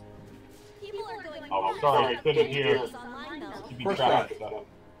 Oh, sorry, I couldn't hear. First shot.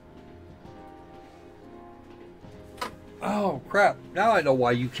 Oh, crap. Now I know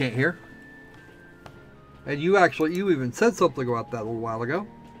why you can't hear. And you even said something about that a little while ago.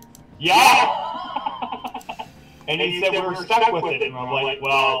 Yeah! And he said we were stuck with it, and I'm like,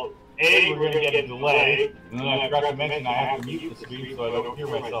 well, A, we're going to get a delay, and then I forgot to mention I have to mute the stream so I don't hear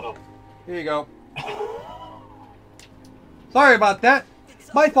myself. Here you go. Sorry about that.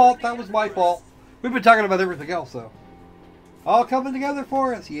 My fault. That was my fault. We've been talking about everything else, though. All coming together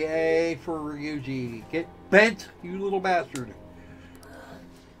for us. Yay for Ryuji. Get bent, you little bastard.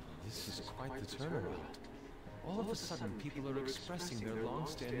 This is quite the turnaround. All of a sudden, people are expressing their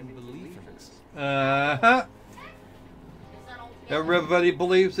long-standing belief in us. Uh-huh. Everybody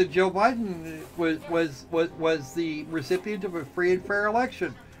believes that Joe Biden was the recipient of a free and fair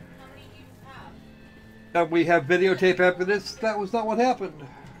election. And we have videotape evidence that was not what happened.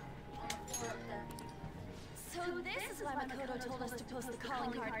 So this is why Makoto told us to post the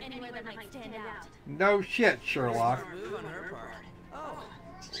calling card anywhere that might stand out. No shit, Sherlock. Oh,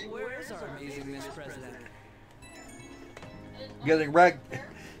 where is our amazing Miss President? Getting wrecked. Hello?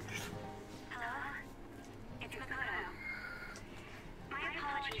 It's Makoto. My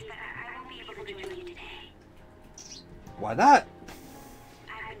apologies, but I won't be able to join you today. Why not?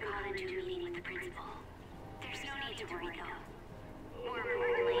 I've been called into a meeting with the principal. There's no need to worry, though. More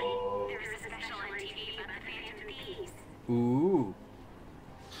importantly, there was a special on TV about the Phantom Thieves. Ooh.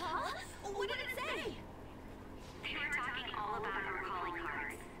 Huh? What did it say? They were talking all about our calling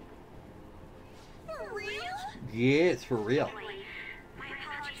cards. For real? Yeah, it's for real. Anyway, my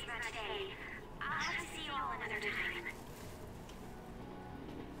apologies about today. I'll have to see you all another time.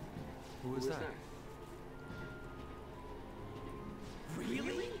 Who was that?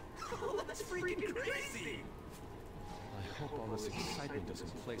 Really? Oh, that's freaking crazy! I hope all this excitement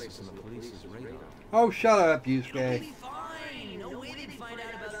doesn't place us on the police's radar. Oh, shut up, It'll Yusuke. be fine. No way they'd find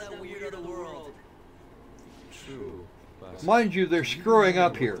out about that weird other world. True, but... Mind you, they're screwing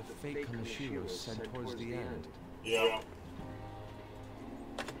up here. The fake Kaneshiro said towards the end. Yeah.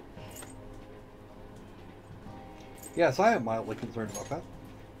 Yes, I am mildly concerned about that.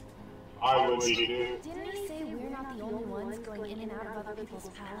 I would be too. Didn't he say we're not the only ones going in and out of other people's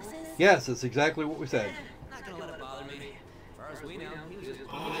palaces? Yes, that's exactly what we said. Not gonna let it bother me. As far as we know, he was just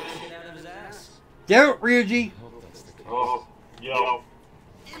pulling that shit out of his ass. Damn it, Ryuji! Hope that's the case. Oh, yo.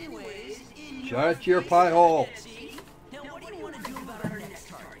 Anyways, in Shut your pie hole. now what do you want to do about our next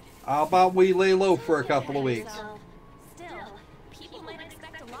target? How about we lay low for a couple of weeks? Still, people might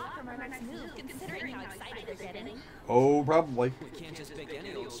expect a lot from our next move, considering how excited they're getting. Oh, probably. We can't just pick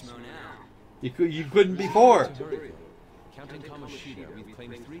any old schmo now. You couldn't before. To hurry, though. Counting Kamoshida, we've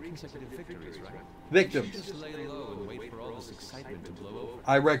claimed 3 consecutive victories, right? Victims. Just lay low and wait for all this excitement to blow over.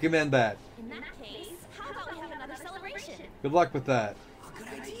 I recommend that. In that case, how about we have another celebration? Good luck with that. Oh, good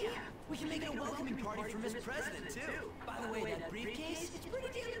idea. We can make it a welcoming party for Miss President, too. By the way, that briefcase, it's pretty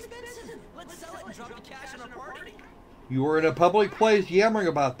damn expensive. Let's sell it and drop the cash on our party. You were in a public place yammering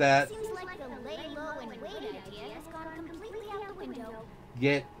about that. Seems like the lay low and wait idea has gone completely out the window.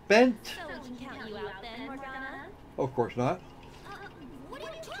 Get bent? So we can count you out then, Morgana? Of course not. What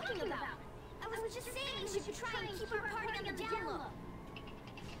are you talking about? I was just saying we should try and keep our party on the down low.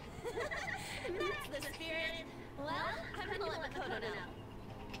 That's the spirit. Well, I'm gonna let Makoto know.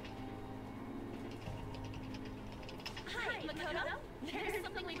 Hi, Makoto. There's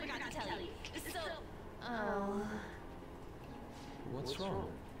something we forgot to tell you. So, oh. What's wrong?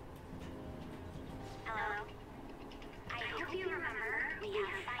 Hello. I hope you remember we have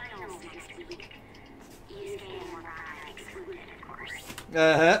finals next week. Yusuke and Morgana excluded, of course.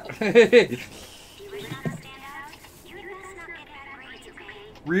 Uh-huh. If you wish not to stand out, you would best not get bad grades, okay?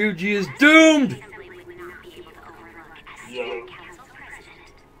 Ryuji is doomed! Simply would not be able to overlook as student council president.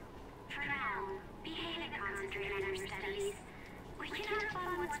 For now, behave and concentrate on your studies. We can have fun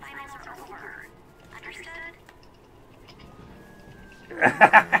once finals are over. Understand?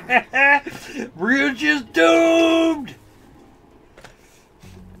 Ryuj is doomed!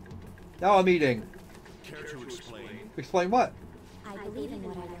 Now I'm eating. Care to explain? Explain what? I believe in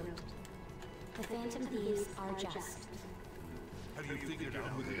what I wrote. The Phantom Thieves are just. Have you figured out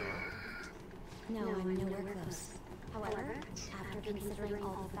who they are? No, I'm nowhere close. However, after considering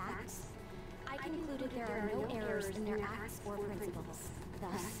all the facts, I concluded there are no errors in their acts or principles.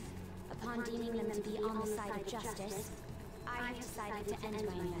 Thus, upon deeming them to be on the side of justice, I have decided to end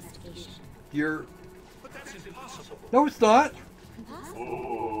my investigation. You're... But that's impossible. No, it's not.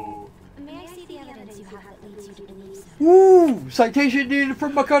 Impossible? May I see the evidence you have that leads you to believe so? Woo! Citation needed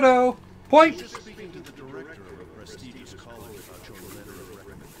from Makoto. Point. Just speaking to the director of a prestigious college about your letter of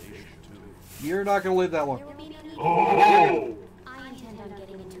recommendation, too. You're not going to live that long. There will be no need. Oh! I intend on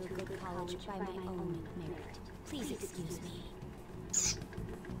getting into a good college by my own merit. Please excuse me.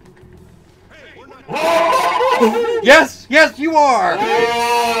 Yes, yes, you are.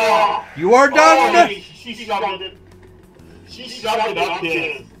 You are done. She shoved it. She shoved it up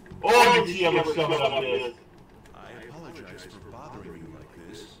this. Oh, did she ever shove it up this? I apologize for bothering you like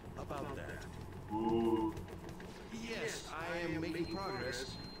this. About that. Ooh. Yes, I am making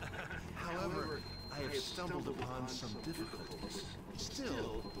progress. However, I have stumbled upon some difficulties.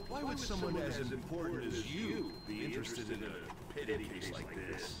 Still, why would someone as important as you be interested in a petty case like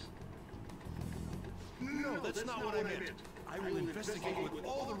this? No, that's not what I meant. I will investigate with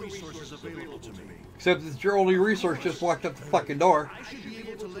all the resources available to me. Except it's your only resource just walked up the fucking door. I should be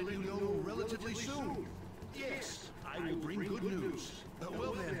able to let you know relatively soon. Yes, I will bring good news.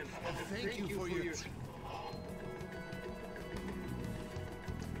 Well then, thank you for your...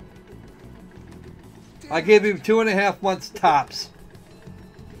 I gave him 2.5 months tops.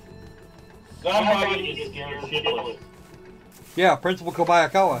 Somebody is scared shitless. Yeah, Principal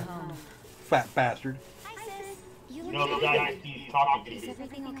Kobayakawa. Fat bastard. Hi, sis. You You look know the guy he's talking Is to.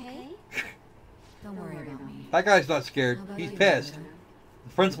 everything okay? Don't worry about me. That guy's not scared. How about He's you, pissed. Amanda?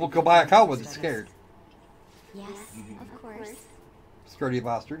 Principal Kobayakawa is scared. Yes, of course. Sturdy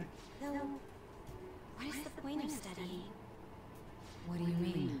bastard. Though, what is the point of studying? What do you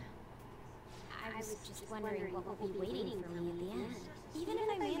mean? I was just wondering what will be waiting for me at the end. Even if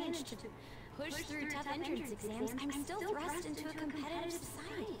I manage to push through tough entrance exams, I'm still thrust into a competitive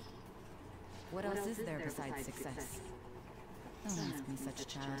society. What else is there besides success? Don't ask me such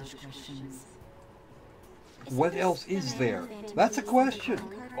childish questions. What else is there? That's a question.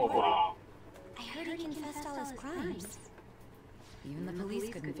 Oh, wow. I heard he confessed all his crimes. Even the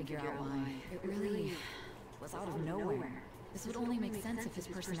police couldn't figure out why. It really was out of nowhere. This would only make sense if his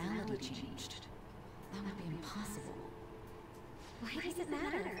personality changed. That would be impossible. Why does it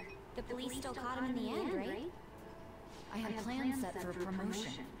matter? The police still caught him in the end, right? I had plans set for a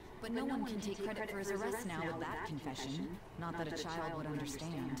promotion, but no one can take credit for his arrest now with that confession. Not that a child would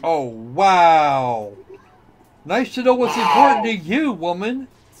understand. Oh, wow. Nice to know what's important to you, woman.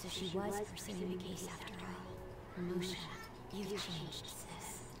 So she was pursuing the case after all. Promotion. You've changed,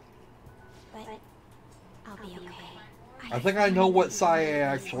 sis. But I'll be okay. I think I know what Saya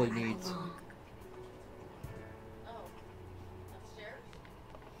actually needs.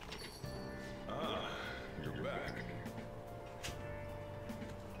 You're back.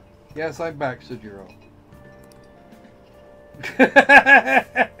 Yes, I'm back, Sujiro.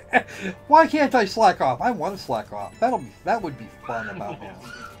 Why can't I slack off? I want to slack off. That would be fun about him.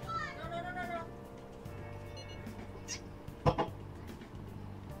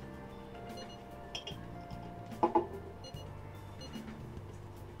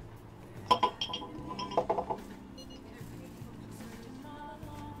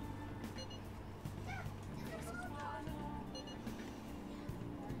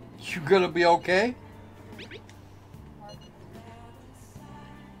 You gonna be okay?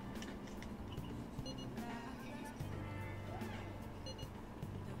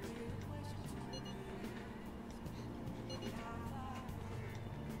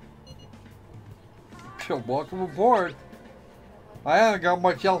 Welcome aboard. I haven't got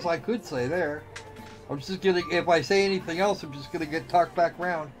much else I could say there. I'm just gonna, if I say anything else, I'm just gonna get talked back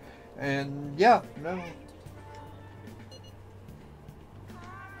round. And yeah, no.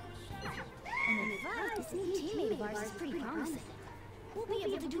 And in fact, this new teammate of ours is pretty promising. We'll be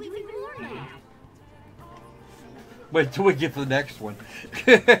able to do even more now. Wait till we get to the next one.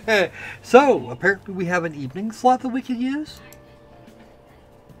 So, apparently we have an evening slot that we can use.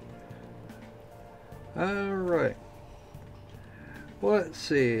 Alright. Let's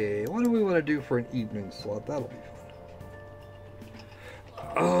see. What do we want to do for an evening slot? That'll be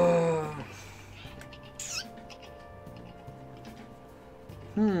fun.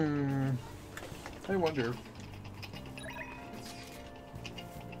 I wonder.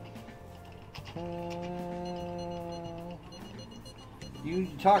 You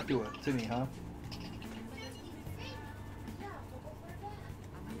talk to me, huh?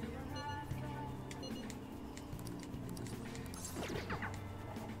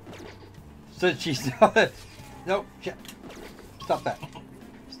 Since she's nope. Stop that.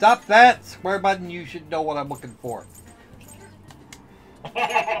 Stop that! Square button, you should know what I'm looking for. Your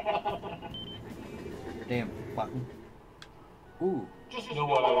damn button. Ooh. Just know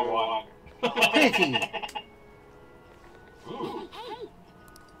what I want. Pity! Ooh.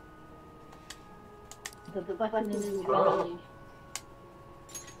 The button is wrong.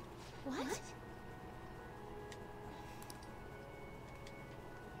 What?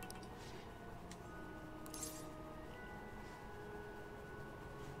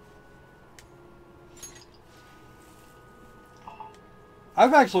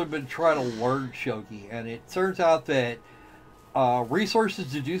 I've actually been trying to learn Shogi, and it turns out that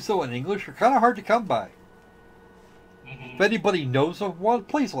resources to do so in English are kind of hard to come by. If anybody knows of one,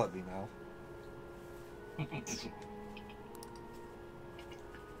 please let me know.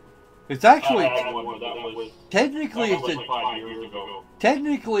 It's actually technically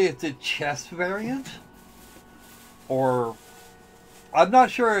it's a chess variant, or I'm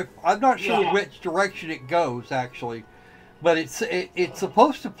not sure which direction it goes actually. But it's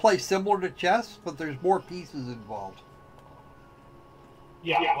supposed to play similar to chess, but there's more pieces involved.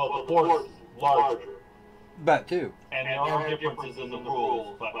 Yeah, well, the board's larger. That too. And there are differences in the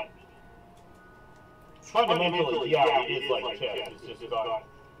rules, but fundamentally, yeah, it is like chess. It's just got...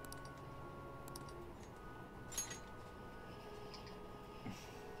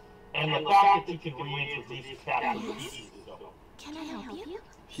 And the fact that you can reintroduce these captive pieces. Can I help you?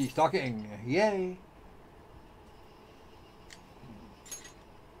 She's talking. Yay.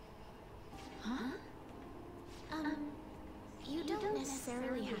 Huh? You don't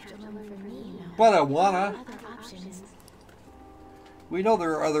necessarily have to learn from me, you know. But I wanna. Other options. We know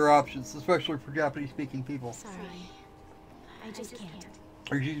there are other options, especially for Japanese-speaking people. Sorry, I just can't.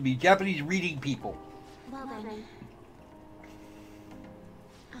 Or excuse me, Japanese-reading people. Well then.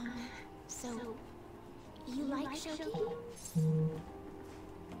 So, you like shogi?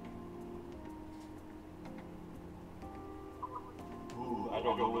 Ooh, I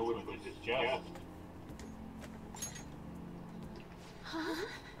don't know which one this is chess. Huh?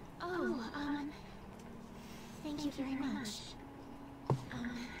 Oh, thank you very much.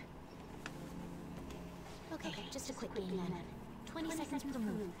 Okay, just a quick game then. 20 seconds per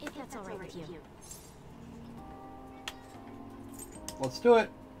move, if that's alright with you. Let's do it.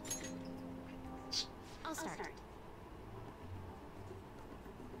 I'll start.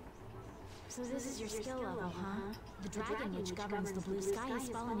 So this is your skill level, huh? The dragon which governs the blue sky has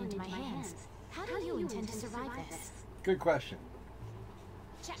fallen into my hands. How do you intend to survive this? Good question.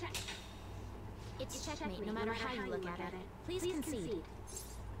 Check. It's checkmate no matter how you look at it. Please concede.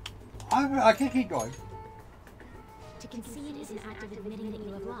 I can keep going. To concede is an act of admitting that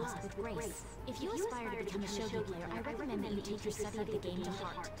you have lost with grace. If you aspire to become a shogi player, I recommend that you take your study of the game to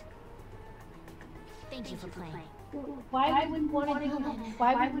heart. Thank you for playing. Why would we want to do?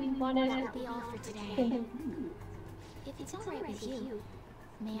 Why would we want to? That'll be all for today. If it's alright with you,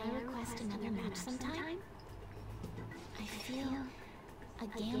 may I request another match sometime? I feel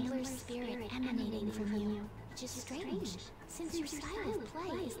a gambler's spirit emanating from you, which is strange, since your style of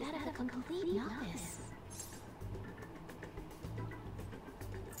play is that of a complete novice.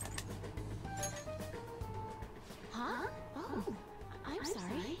 Huh? Oh, I'm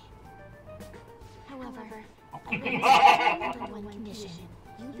sorry. However, I will on one condition.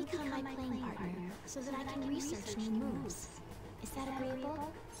 You become my playing partner so that I can research new moves. Is that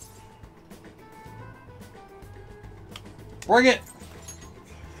agreeable? Bring it!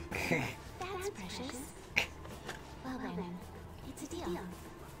 That's precious. Well then, it's a deal.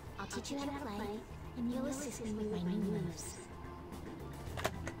 I'll teach you how to play, and you'll assist me with my new moves.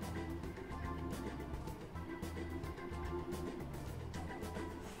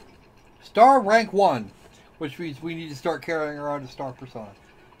 Star rank 1, which means we need to start carrying around a star persona.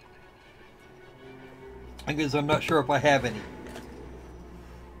 Because I'm not sure if I have any.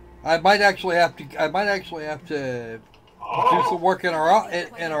 I might actually have to do some work in our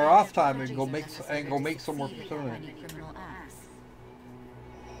off time and go make some more persona.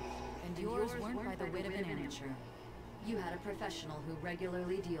 And yours weren't by the wit of an amateur. You had a professional who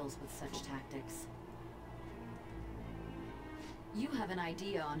regularly deals with such tactics. You have an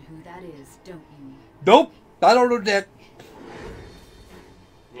idea on who that is, don't you? Nope, I don't know that.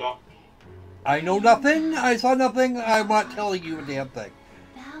 Yeah. I know nothing. I saw nothing. I'm not telling you a damn thing.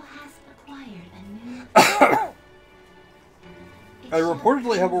 Thou hast acquired a new... great I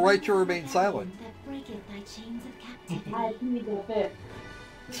reportedly have a right to remain island silent. that breaketh thy chains of captivity. I plead the fifth.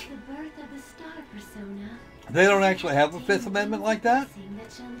 With the birth of the star persona, They don't actually have a Fifth Amendment like that,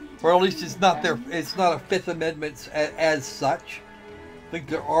 or at least it's not their. It's not a Fifth Amendment as such. I think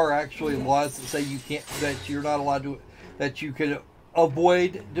there are actually laws that say you can't, that you're not allowed to, that you can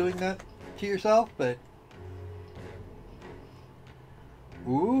avoid doing that to yourself. But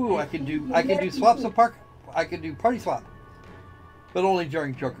ooh, I can do swaps of park. I can do party swap, but only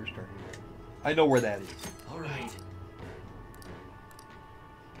during Joker's turn. I know where that is. All right.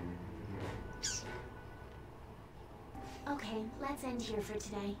 Okay, let's end here for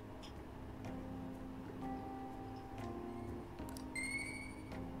today.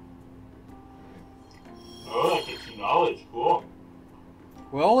 Oh, that gets you knowledge. Cool.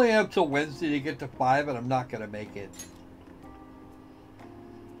 We only have till Wednesday to get to 5, and I'm not going to make it.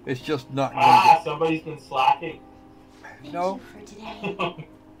 It's just not going Ah, somebody's been slacking. Thank No. you for today.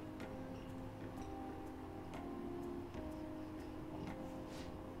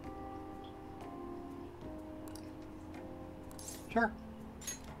 Sure.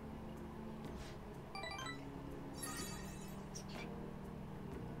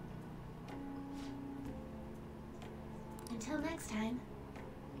 Until next time.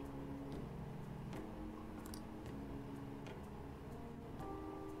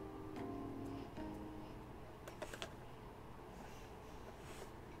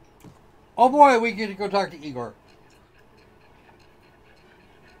 Oh boy, we get to go talk to Igor.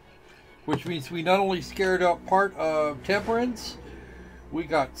 Which means we not only scared up part of Temperance,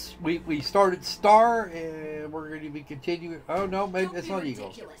 we started Star, and we're going to be continuing. Oh no, maybe Don't it's be not Eagle.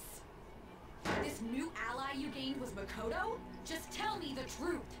 ridiculous. This new ally you gained was Makoto? Just tell me the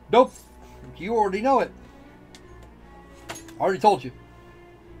truth. Nope, you already know it. I already told you.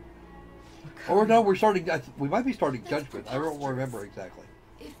 Or no, we're starting. We might be starting Judgment. I don't remember exactly.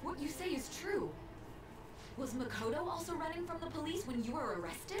 If what you say is true, was Makoto also running from the police when you were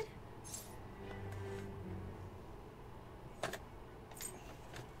arrested?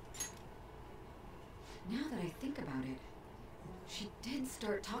 Now that I think about it, she did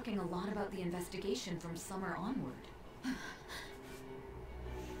start talking a lot about the investigation from summer onward.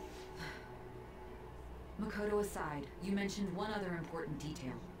 Makoto aside, you mentioned one other important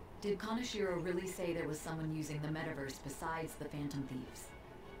detail. Did Kaneshiro really say there was someone using the metaverse besides the Phantom Thieves?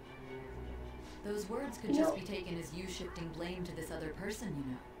 Those words could just be taken as you shifting blame to this other person,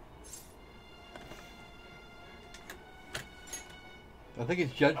 you know. I think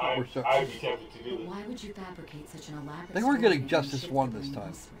it's Judgment. I'd be tempted to do this. Why would you fabricate such an elaborate I think we're story getting and Justice shift 1 the this blame time.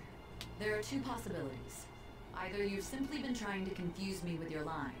 elsewhere? There are two possibilities. Either you've simply been trying to confuse me with your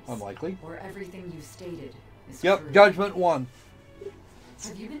lies. Unlikely. Or everything you stated is Yep, true. Judgment 1.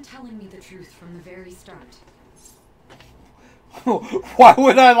 Have you been telling me the truth from the very start? Why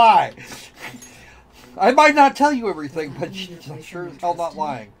would I lie? I might not tell you everything, but I'm sure as hell not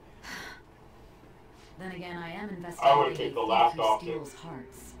lying. Then again, I am I would investigating pick the a last thief who option. steals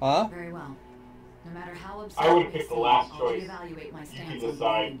hearts. Huh? Very well. No matter how absurd I would it may pick the seem, last I'll choice. reevaluate my You stance can on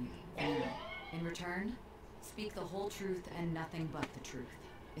decide. believing you. In return, speak the whole truth and nothing but the truth.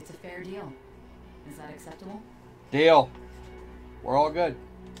 It's a fair deal. Is that acceptable? Deal. We're all good.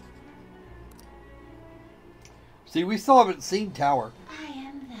 See, we still haven't seen Tower. I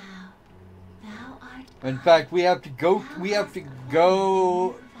am thou. Thou art In fact, we have to go. We have to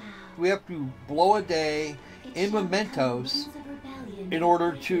go. We have to blow a day in mementos in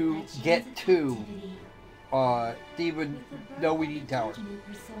order to get to even though we need Tower.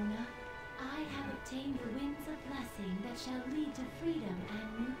 Persona, I have obtained the winds of blessing that shall lead to freedom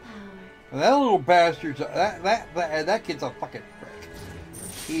and new power. And that little bastard, that kid's a fucking prick.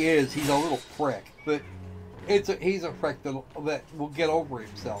 He is. He's a little prick, but he's a prick that will get over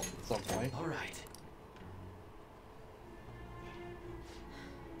himself at some point. All right.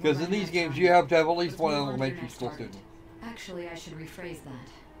 Because in these games, you have to have at least one elementary school student. Actually, I should rephrase that.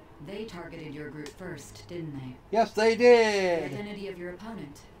 They targeted your group first, didn't they? Yes, they The did. identity of your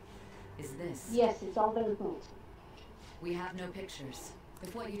opponent is this. Yes, it's all their fault. We have no pictures.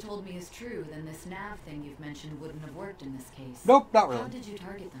 If what you told me is true, then this nav thing you've mentioned wouldn't have worked in this case. Nope, not How really. did you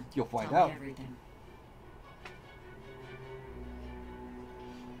target them? You'll find Tell out. me everything.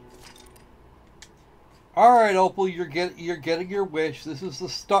 All right, Opal, you're getting your wish. This is the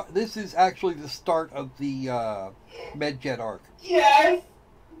start. This is actually the start of the Medjet arc. Yes!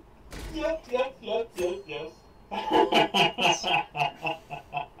 Yes.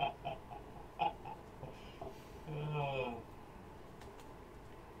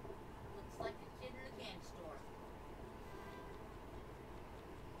 Looks like a kid in the candy store.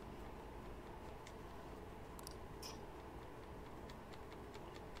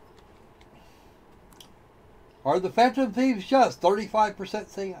 Are the Phantom Thieves just? 35%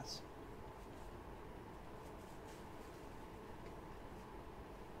 say yes.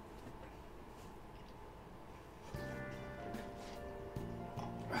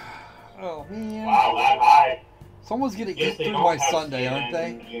 Oh man. Wow, that high. Someone's gonna Guess eat they through don't my have Sunday, CNN aren't they?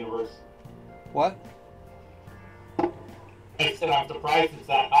 in the universe. What? I said I'm surprised it's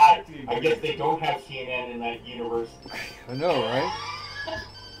that high. I guess they don't have CNN in that universe. I know, right?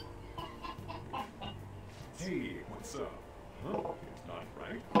 Hey, what's up? Huh? It's not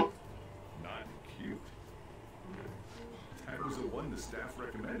right. Not cute. That was the one the staff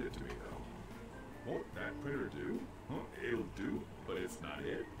recommended to me, though. Won't that printer do? Huh? It'll do, but it's not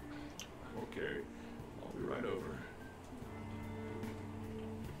it. Okay, I'll be right over.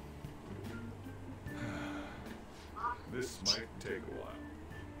 This might take a while.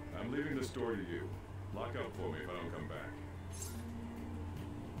 I'm leaving the store to you. Lock up for me if I don't come back.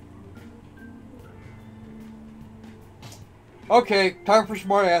 Okay, time for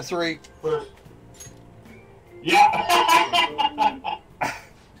smartassery. First. Yeah.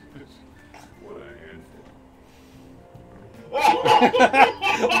 What a handful.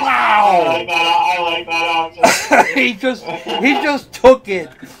 Wow! I like that option. he just took it.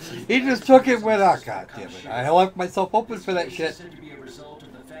 He just took it with, oh god damn it. I left myself open for that shit. Said to be a result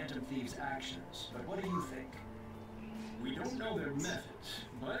of the Phantom Thieves' actions, but what do you think? We don't know their methods,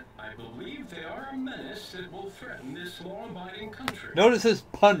 but I believe they are a menace that will threaten this law-abiding country. Notice his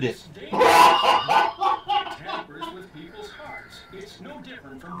pundit. It's dangerous. It tampers with people's hearts. It's no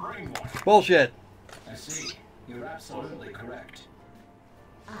different from brainwashing. Bullshit. I see. You're absolutely correct.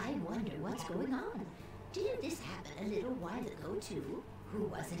 I wonder what's going on. Didn't this happen a little while ago, too? Who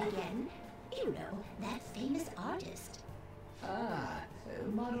was it again? You know, that famous artist. Ah,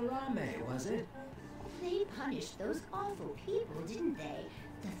 Manorame, was it? They punished those awful people, didn't they?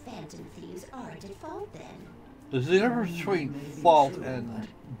 The Phantom Thieves aren't at fault then. There's a difference between fault and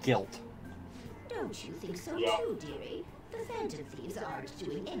guilt. Don't you think so too, dearie? The Phantom Thieves aren't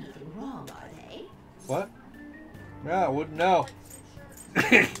doing anything wrong, are they? What? Yeah, I wouldn't know.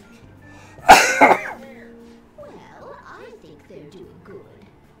 Well, I think they're doing good.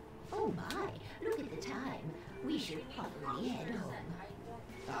 Oh my, look at the time. We should probably head home.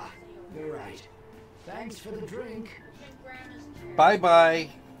 Ah, you're right. Thanks for the drink. Bye-bye.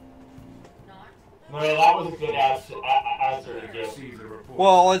 No, that was a good answer to give.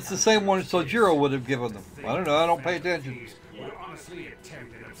 Well, it's the same one Sojiro would have given them. I don't know, I don't pay attention. Would honestly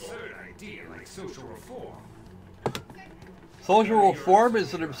attempt an absurd idea like social reform. Social reform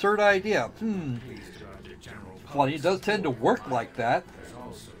is an absurd idea. Well, it does tend to work like that. There's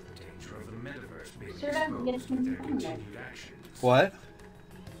also the danger of the metaverse being Sure doesn't get exposed with their continued actions. What?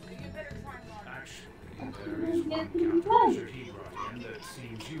 Actually, there is one countermeasure he brought in that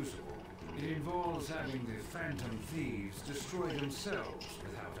seems usable. It involves having the Phantom Thieves destroy themselves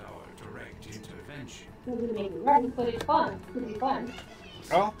without our direct intervention. Doesn't make it right, but it's fun. Could be fun.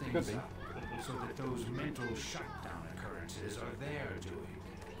 Oh, could be. So that those mental shutdown occurrences are their doing.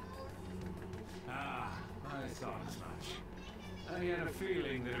 Ah, I thought as much. I had a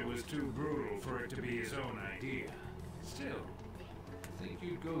feeling that it was too brutal for it to be his own idea. Still, I think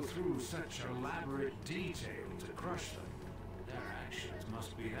you'd go through such elaborate detail to crush them. Their actions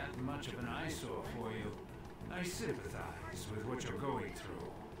must be that much of an eyesore for you. I sympathize with what you're going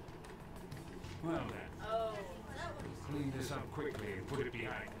through. Well then, clean this up quickly and put it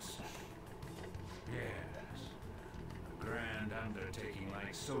behind us. Yes, a grand undertaking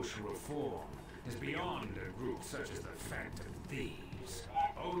like social reform is beyond a group such as the Phantom Thieves.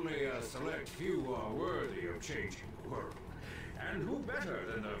 Only a select few are worthy of changing the world. And who better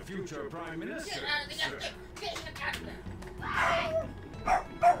than the future Prime Minister, sir?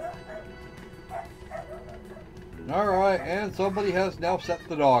 Alright, and somebody has now set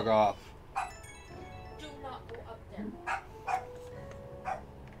the dog off. Do not go up there.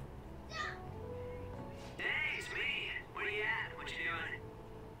 Hey, it's me. Where you at? What you doing?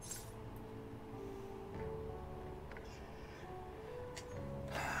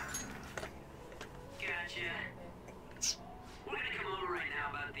 Gotcha. We're gonna come over right now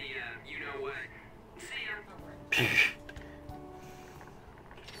about the, you know what. See ya.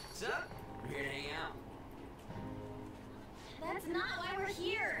 What's up? We're here to hang out. That's not why we're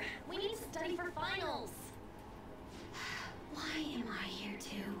here. We need to study for finals. Why am I here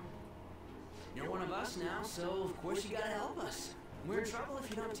too? You're one of us now, so of course you gotta help us. We're in trouble if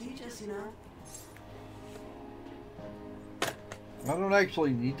you don't teach us, you know. I don't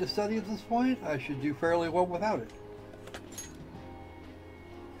actually need to study at this point. I should do fairly well without it.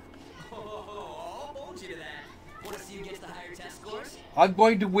 Oh, I'll hold you to that. Want to see who gets the higher test scores? I'm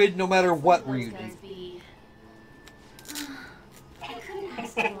going to win no matter what, Those Ryuji. guys be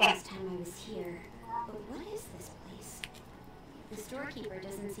storekeeper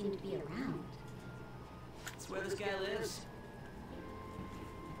doesn't seem to be around. That's where this guy lives.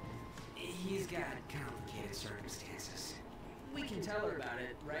 He's got complicated circumstances. We can tell her about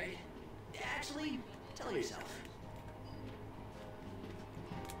it, right? Actually, tell her yourself.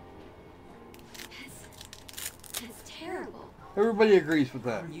 That's terrible. Everybody agrees with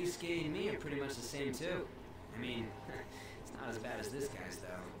that. Yusuke and me are pretty much the same too. I mean, it's not as bad as this guy's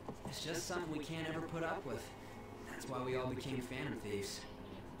though. It's just something we can't ever put up with. That's why we all became phantom thieves.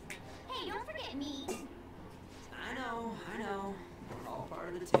 Hey, don't forget me. I know. We're all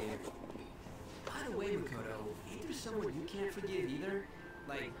part of the team. By the way, Makoto, ain't there someone you can't forgive either?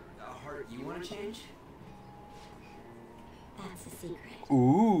 Like, a heart you want to change? That's a secret.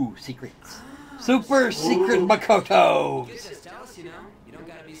 Ooh, secrets. Super secret Makotos. You just tell us, you know. You don't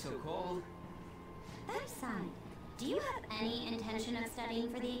gotta be so cold. That aside, do you have any intention of studying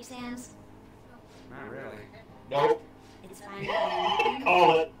for the exams? Not really. Nope. It's fine.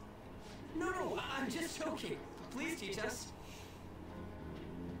 Call it. No, I'm just joking. Please teach us.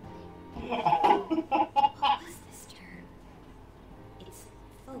 What was this term? It's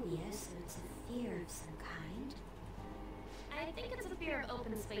phobia, so it's a fear of some kind. I think it's a fear of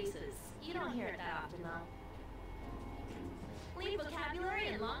open spaces. You don't hear it that often, though. Leave vocabulary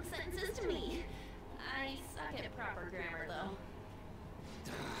and long sentences to me. I suck at proper grammar, though.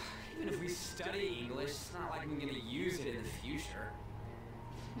 Even if we study English, it's not like we're gonna use it in the future.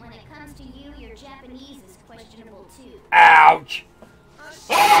 When it comes to you, your Japanese is questionable too. Ouch!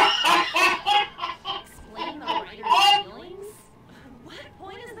 Explain the writer's feelings? What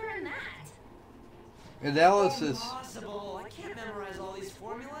point is there in that? Analysis. Impossible. I can't memorize all these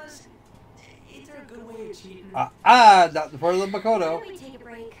formulas. Is there a good way of cheating? Not the part of the Makoto. Can we take a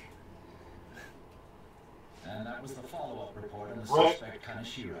break? And that was the follow-up report on the suspect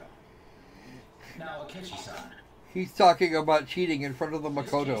Kaneshiro. Now, Akechi-san. He's talking about cheating in front of the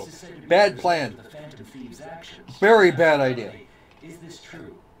Makoto. Bad plan. The Phantom Thieves' actions. Very bad idea. Is this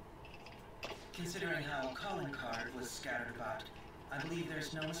true? Considering how a calling card was scattered about, I believe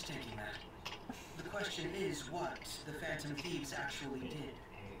there's no mistaking that. The question is what the Phantom Thieves actually did.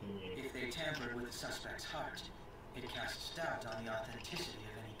 If they tampered with the suspect's heart, it casts doubt on the authenticity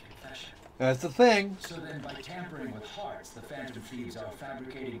of any confession. That's the thing. So then by tampering with hearts, the Phantom Thieves are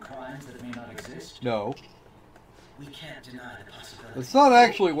fabricating crimes that may not exist? No. We can't deny the possibility. It's not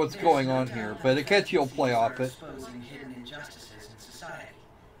actually what's going on here, but Akechi will play off it. Exposing hidden injustices in society.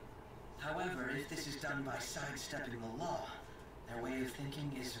 However, if this is done by sidestepping the law, their way of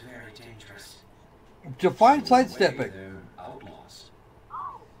thinking is very dangerous. Define sidestepping. They're outlaws.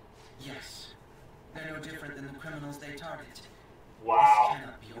 Yes. They're no different than the criminals they target. Wow. This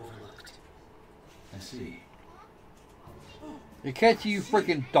cannot be overlooked. I see. Akechi, you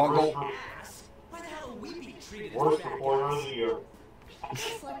freaking dongle. Why the hell are we being treated as Worst bad reporter guys? of the year.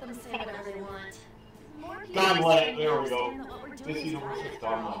 Just let them say whatever they want. More people Don Lennon, understand there we go. that what we're This doing is universe right. is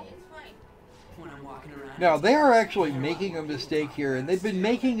Don Lennon. When I'm walking around. Now, they are actually making a mistake here, and they've been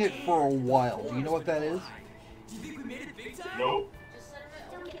making it for a while. Do you know what that is? Do you think we made it big time? Nope.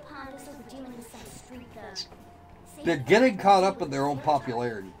 Don't get pompous over dealing with some street thug. They're getting caught up in their own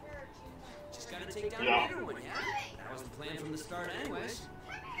popularity. Just gotta take down Yeah. the bigger one, yeah? That was the plan from the start anyways.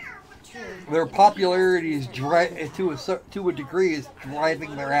 True. Their popularity is to a degree is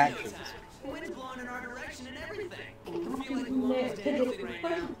driving their actions. Wind's blowing in our direction and everything. I feel like we almost did anything right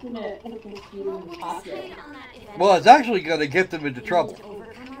now. Well, it's actually going to get them into trouble.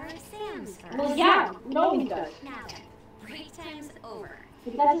 Overcome our exams first. Well, yeah, no one does. Now then, break time's over.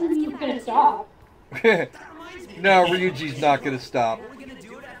 But that doesn't mean you're gonna stop. No, Ryuji's not going to stop. Are we gonna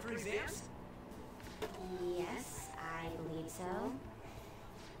do it after exams? Yes, I believe so.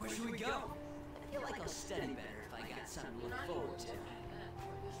 Where should we go? I feel like I'll study better if I got something to look forward to.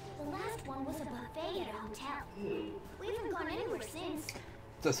 The last one was a buffet at a hotel. We haven't gone anywhere since.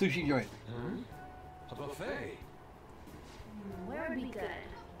 It's a sushi joint. A buffet. Where would be good?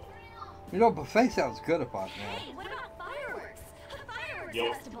 You know, buffet sounds good upon now. Hey, what about fireworks? A fireworks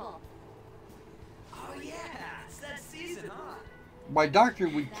Yep. festival. Oh yeah, it's that season, huh? My doctor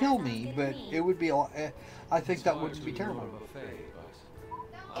would kill me, but it would be. I think that wouldn't be terrible. Buffet, but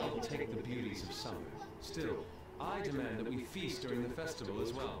I will take the beauties of summer. Still, I demand that we feast during the festival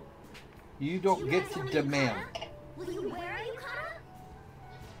as well. You don't get to demand. Will you wear a yukata?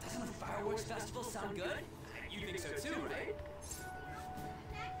 Doesn't a fireworks festival sound good? You think so too, right?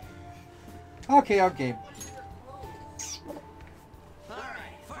 Okay, I'm game.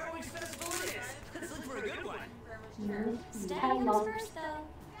 Alright, fireworks festival it is. Let's look for a good one. Study comes first, though.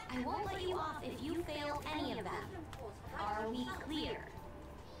 I won't let you off if you fail any of them. Are we clear?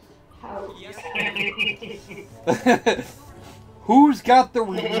 How? Yes. Who's got the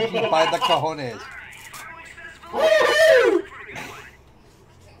Ouija by the cojones?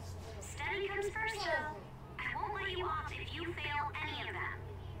 Steady comes first, though. I won't let you off if you fail any of them.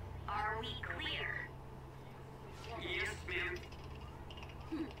 Are we clear? Yes, ma'am.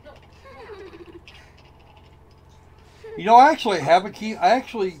 You know, I actually have a key. I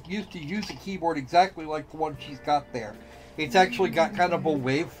actually used to use a keyboard exactly like the one she's got there. It's actually got kind of a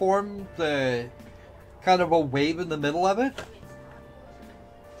waveform, kind of a wave in the middle of it.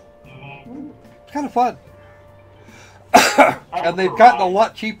 It's kind of fun. And they've gotten a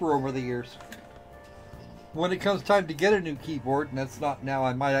lot cheaper over the years. When it comes time to get a new keyboard, and that's not now,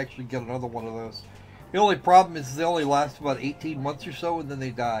 I might actually get another one of those. The only problem is they only last about 18 months or so, and then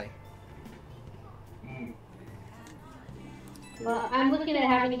they die. Well, I'm looking at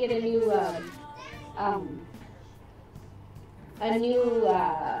having to get a new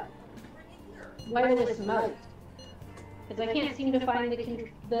wireless mouse because I can't seem to find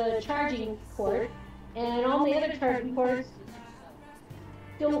the charging port, and all the other charging ports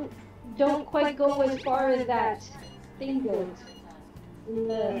don't quite go as far as that thing goes in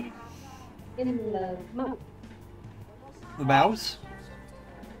the mouse. The mouse?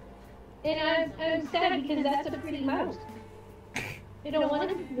 And I'm sad because that's a pretty mouse. I don't want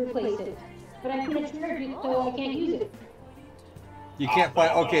to replace it, but I can't charge it, so I can't use it. You can't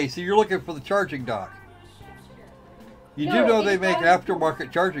find. Okay, so you're looking for the charging dock. You do know they make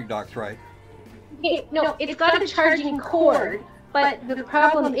aftermarket charging docks, right? No, it's got a charging cord, but the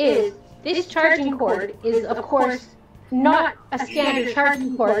problem is this charging cord is, of course, not a standard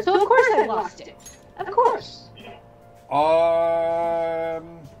charging cord, so of course I lost it. Of course. How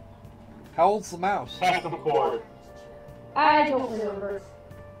old's the mouse? That's the cord. I don't remember.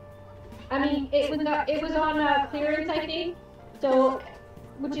 I mean, it was on clearance, I think. So,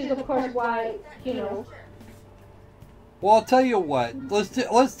 which is of course why, you know. Well, I'll tell you what.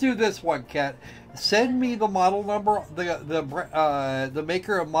 Let's do this one, Kat. Send me the model number, the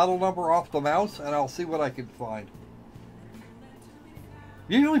maker and model number off the mouse, and I'll see what I can find.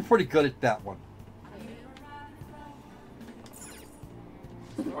 You're usually pretty good at that one.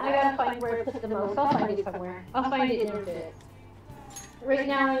 I gotta find where I put the mouse. I'll find it somewhere. I'll find it in a bit. Right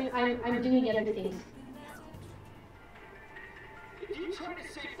now, I'm doing other things. If you try to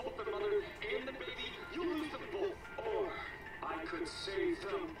save both the mother and the baby, you'll lose them both. Or I could save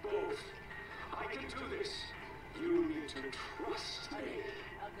them both. I can do this. You need to trust me.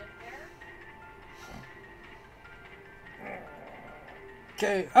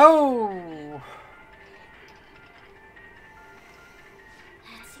 Okay. Oh.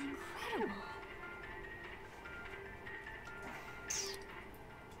 That's incredible.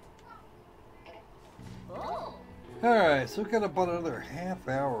 Oh. Alright, so we've got about another half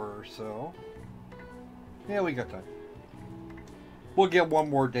hour or so. Yeah, we got time. We'll get one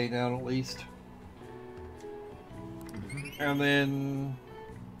more day down at least. And then...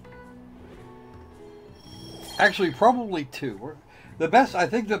 Actually, probably two. I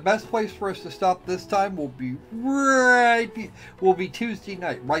think the best place for us to stop this time will be Tuesday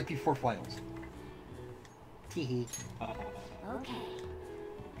night, right before finals. Teehee. Okay.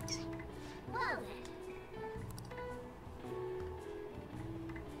 Well then.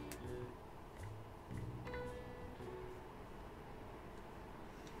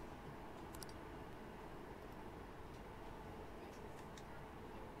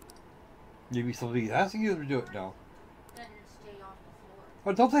 Maybe somebody asking you to do it now. Then stay off the floor.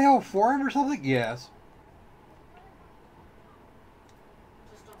 Oh, don't they have a forum or something? Yes.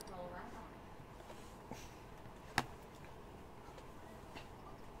 Just don't roll around on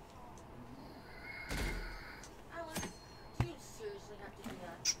it. Alex, do you seriously have to do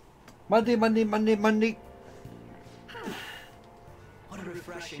that? Monday. What a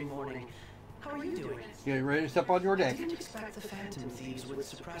refreshing morning. How are you doing? Getting ready to step on your I deck. didn't expect the Phantom Thieves would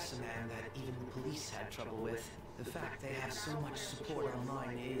suppress a man that even the police had trouble with. The fact they have so much support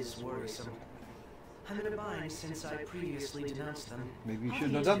online is worrisome. I'm in a bind since I previously denounced them. Maybe you All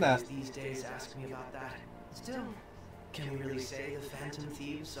shouldn't the have done that. interviews these days ask me about that. Still, can we really say the Phantom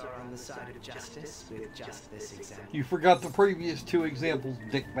Thieves are on the side of justice with just this example? You forgot the previous two examples,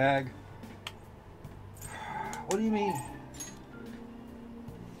 dickbag. What do you mean?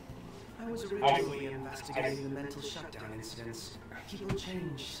 I was originally investigating the mental shutdown incidents. People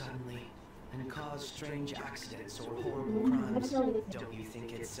change suddenly and cause strange accidents or horrible crimes. Don't you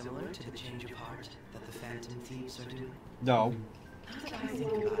think it's similar to the change of heart that the Phantom Thieves are doing? No. Now that I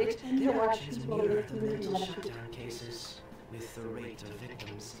think about it, their actions mirror the mental shutdown cases. With the rate of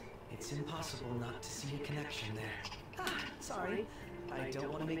victims, it's impossible not to see a connection there. Ah, sorry. I don't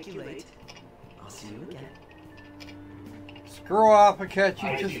want to make you late. I'll see you again. Screw off,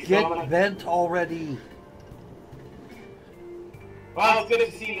 Akechi. Just get vent already. Well, it's good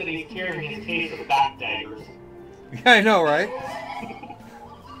to see that he's carrying his case of back daggers. Yeah, I know, right?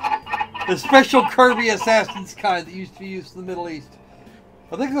 The special Kirby Assassin's kind that used to be used in the Middle East.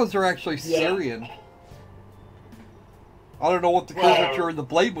 I think those are actually Syrian. I don't know what the curvature of the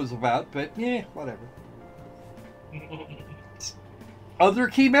blade was about, but yeah, whatever. Other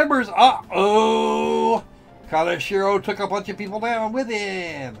key members. Uh-oh! Kaneshiro took a bunch of people down with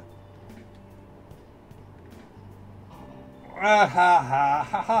him. Ah ha ha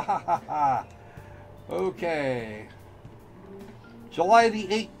ha ha ha ha. Okay. July the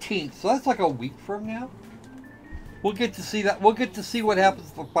 18th. So that's like a week from now. We'll get to see that. We'll get to see what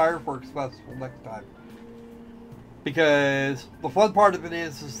happens at the Fireworks Festival next time. Because the fun part of it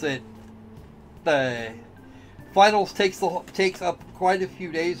is that the finals takes up quite a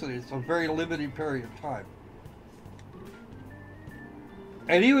few days, and it's a very limited period of time.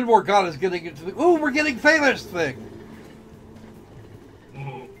 And even Morgana is getting into the we're getting famous thing.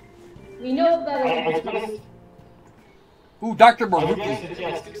 We know that. Ooh, Dr. Maruki.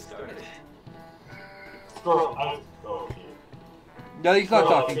 No, he's not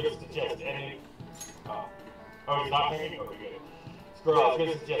talking. Oh, he's not talking? Okay, good. Scroll, I was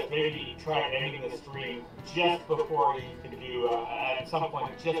going to suggest maybe try ending the stream just before you can do, at some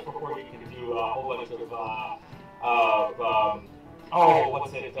point, just before you can do a whole bunch of,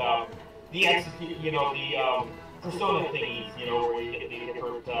 what's it, the execute, you know, the persona thingies, you know, where you get the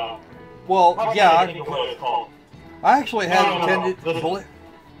different, well, yeah, I think of what it's called. I actually had intended.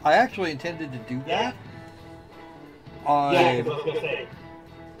 I actually intended to do that. Yeah, I was going to say.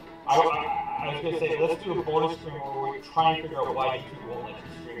 I was going to say, let's do a bonus stream where we try and figure out why YouTube won't let you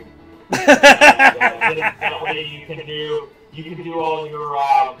stream. That way you can do all your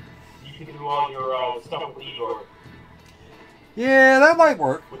stuff with Igor. Yeah, that might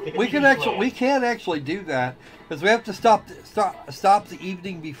work. We can actually do that because we have to stop the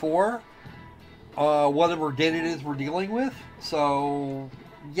evening before whatever date it is we're dealing with. So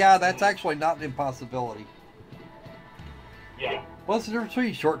yeah, that's actually not an impossibility. Yeah. What's the difference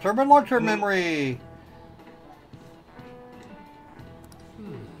between short-term and long-term memory?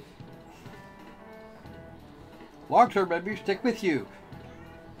 Long-term memory stick with you,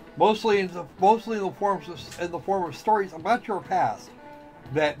 mostly in the form of stories about your past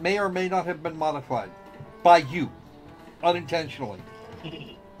that may or may not have been modified by you unintentionally.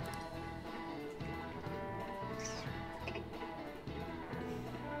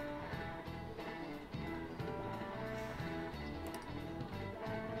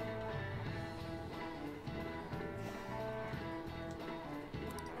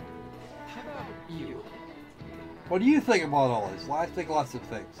 What do you think about all this? Well, I think lots of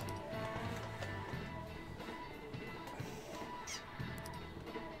things.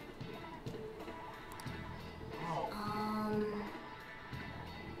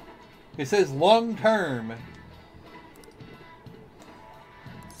 It says long term.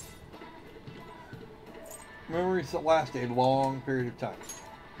 Memories that last a long period of time.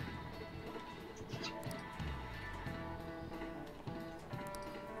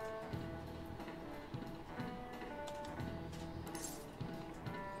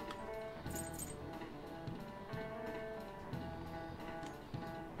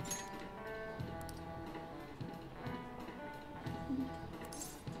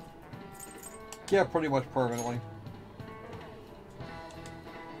 Yeah, pretty much permanently.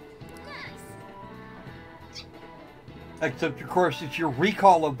 Except, of course, that your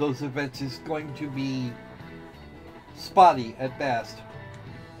recall of those events is going to be spotty at best.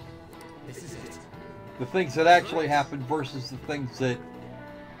 This is it. The things that actually happened versus the things that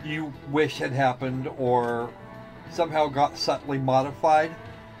you wish had happened or somehow got subtly modified.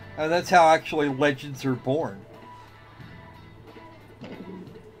 And that's how actually legends are born.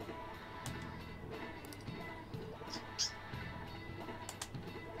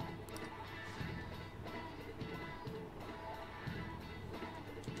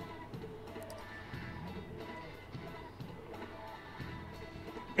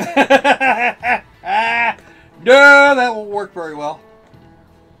 No, that won't work very well.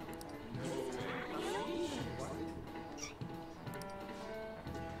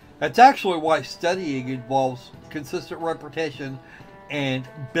 That's actually why studying involves consistent repetition and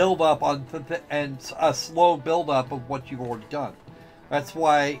build up on and a slow build up of what you've already done. That's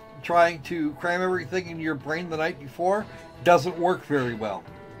why trying to cram everything in your brain the night before doesn't work very well.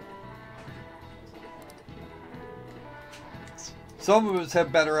 Some of us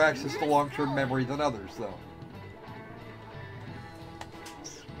have better access to long-term memory than others, though.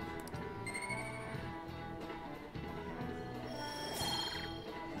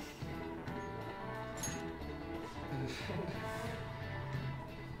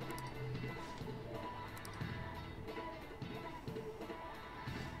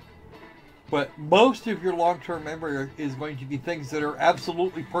 But most of your long-term memory is going to be things that are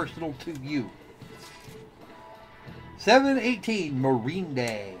absolutely personal to you. 7/18, Marine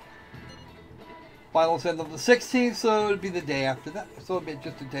Day. Final send on the 16th, so it'd be the day after that. So it'd be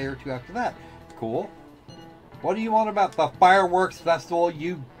just a day or two after that. Cool. What do you want about the fireworks festival,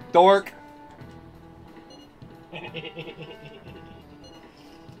 you dork?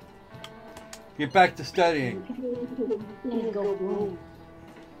 Get back to studying.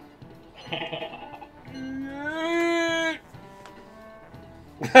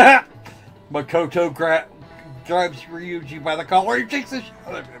 Makoto grabs Ryuji by the collar and takes a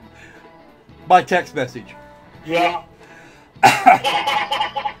shot at him. By text message. Yeah. And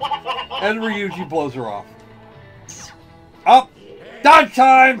Ryuji blows her off. Up! Dodge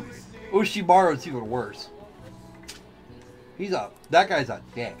time! Ushimaru's even worse. That guy's a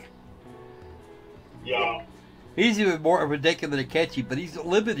dick. Yeah. He's even more of a dick than Akechi, but he's a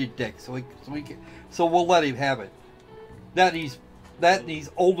limited dick, so we'll let him have it. That he's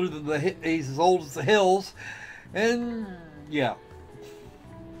older than he's as old as the hills, and yeah,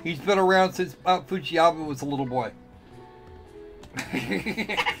 he's been around since Mount Fujiyama was a little boy.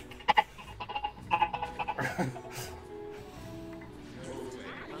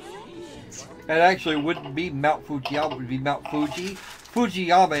 It actually wouldn't be Mount Fujiyama, it would be Mount Fuji.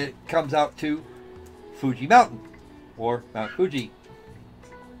 Fujiyama, it comes out to Fuji Mountain, or Mount Fuji.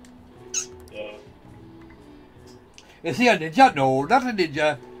 Yeah. Is he a ninja? No, not a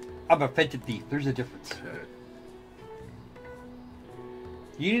ninja. I'm a phantom thief. There's a difference.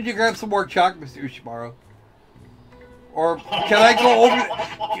 You need to grab some more chalk, Mr. Ushimaru. Or can I go over?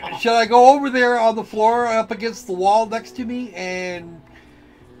 Should I go over there on the floor up against the wall next to me and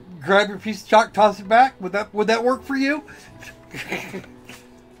grab your piece of chalk, toss it back? Would that work for you?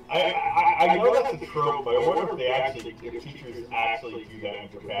 I know that's a trope, but I wonder if teachers actually do that in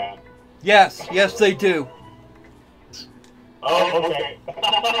Japan. Yes, they do. Oh, okay.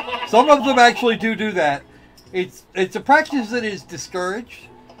 Some of them actually do that. It's a practice that is discouraged,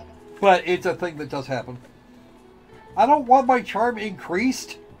 but it's a thing that does happen. I don't want my charm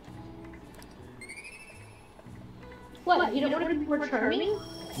increased. What? You don't want to be more charming?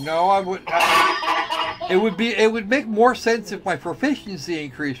 No, I would. It would make more sense if my proficiency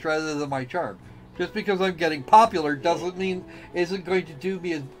increased rather than my charm. Just because I'm getting popular doesn't mean isn't going to do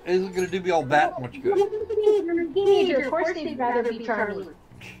me all that much good. You're a teenager, of course they'd rather be charming.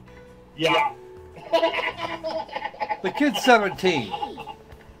 Yeah. The kid's 17.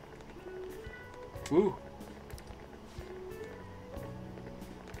 Ooh.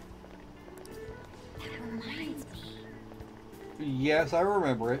 That reminds me. Yes, I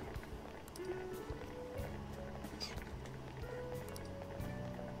remember it.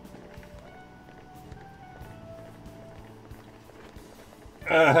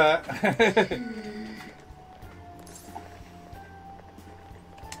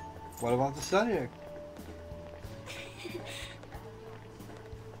 What about the studying?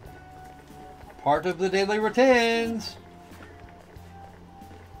 Part of the daily routines.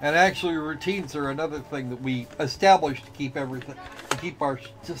 And actually, routines are another thing that we established to keep everything,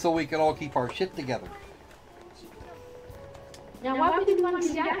 so we can all keep our shit together. Now, why would you want to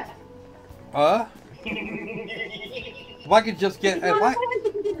do that? If I could just get,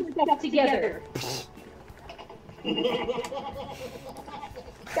 together.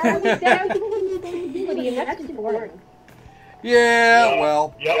 that would be and that's just boring. Yeah,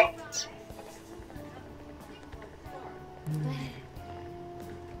 well. Yep.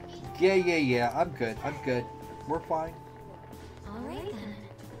 Yeah. I'm good. We're fine. Alright then.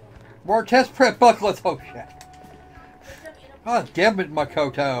 More test prep booklets. Oh shit. Oh damn it,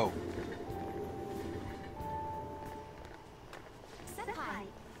 Makoto. Senpai.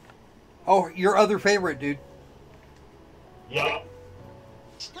 Oh, your other favorite, dude. Yep.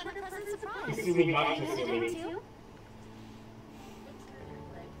 What a pleasant surprise. Assuming not Did assuming. you too?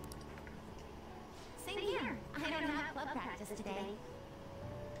 Same here. I don't have club practice today.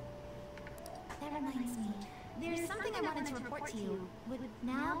 That reminds me. There's something I wanted to report to you. Would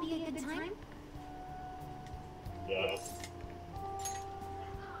now be a good time? Yes.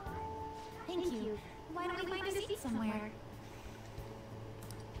 Thank you. Why don't we find a seat somewhere?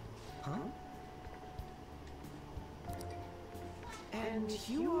 Huh? And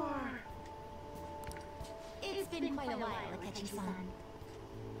you are... It's been quite a while, Akechi-san.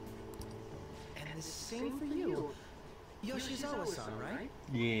 And the same for you. Yoshizawa-san, right?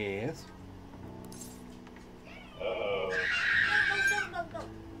 Yes. Uh-oh. No,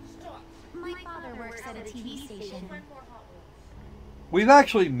 stop. My father works at a TV station. We've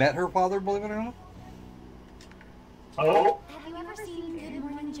actually met her father, believe it or not. Oh? Have you ever seen Good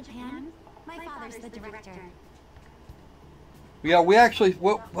Morning Japan? the director. Yeah, we actually,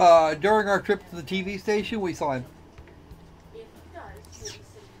 during our trip to the TV station, we saw him.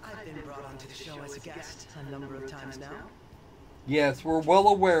 I've been brought onto the show as a guest a number of times now. Yes, we're well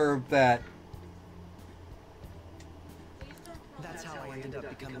aware of that. That's how I ended up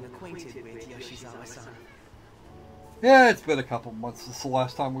becoming acquainted with Yoshizawa-san. Yeah, it's been a couple months since the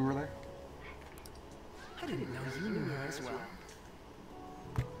last time we were there. I didn't know you knew her as well.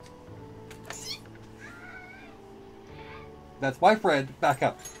 That's my friend. Back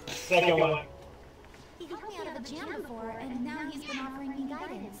up. Second one. He helped me out of a jam before, and now he's been offering me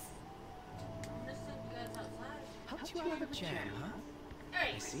guidance. Helped you out of a jam, huh?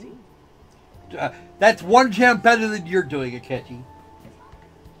 I see. That's one jam better than you're doing, Akechi.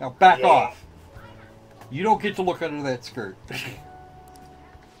 Now back off. You don't get to look under that skirt.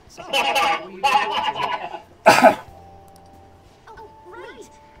 Oh, right.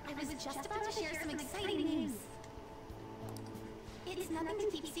 I was just about to share some exciting news. It's nothing to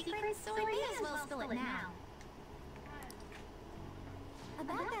keep secret, so I may as well spill it now.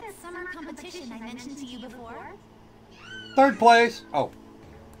 About that summer competition I mentioned to you before. Third place. Oh.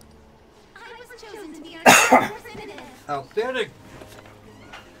 I was chosen to be our representative. Outstanding.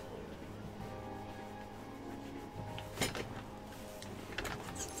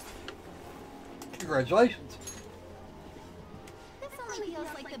 Congratulations. This only feels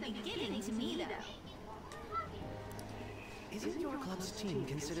like the beginning to me, though. Isn't your club's team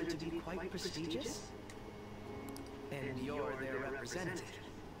considered to be quite prestigious? And you're their representative.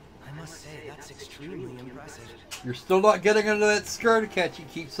 I must say, that's extremely impressive. You're still not getting under that skirt, Akechi.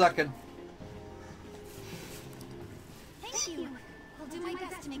 Keep sucking. Thank you. I'll do my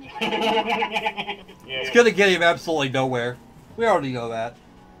best to make it. It's going to get him absolutely nowhere. We already know that.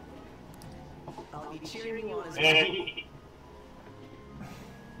 I'll be cheering you on as well.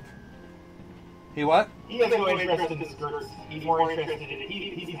 He what? He has no interest in skirts. He's more interested in...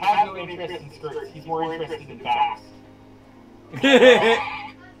 He has no interest in skirts. He's more interested in backs.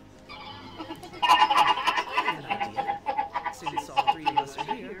 Since all three of us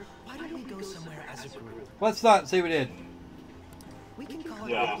are here, why don't we go somewhere as a group? Let's not see what he did. We can call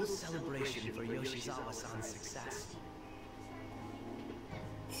it a little celebration for Yoshizawa-san's success.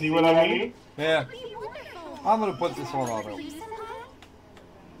 See what I mean? Yeah. I'm going to put this on auto.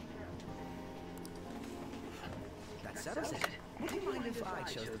 That settles it. Would you mind if I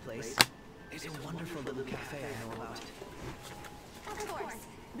chose the place? There's a wonderful little cafe I know about. Of course.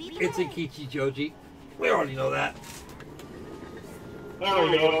 It's in Kichijoji. We already know that. There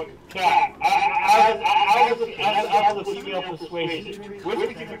we go. Cat. I was a female persuasion. Which would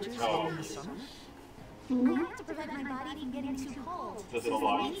you control? I have to prevent my body from getting too cold. That's a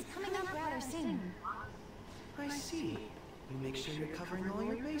lot. It's coming up rather soon. I see. You make sure you're covering all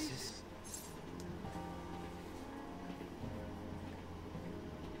your bases.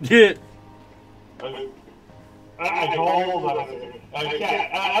 Yeah. I hold on a second. Cat,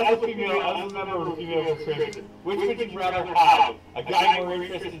 as a member of the female persuasion, which would you rather have? A guy more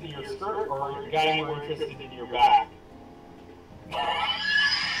interested in your skirt or a guy more interested in your back?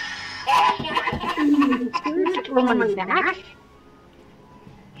 Or my back?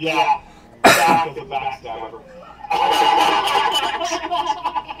 Yeah. Back is a backstabber.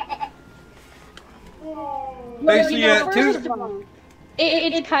 Basically,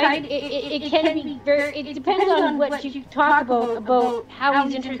 It can be very. It depends on what you talk about how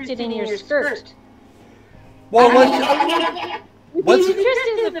he's interested in your skirt. Well, If he's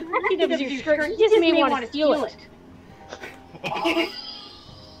interested in the package of your skirt, he just may want to steal it.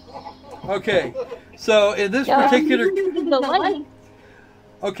 Okay, so in this particular...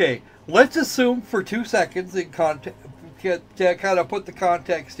 Okay, let's assume for 2 seconds in to kind of put the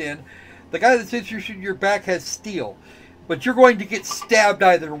context in. The guy that's interested in your back has steel, but you're going to get stabbed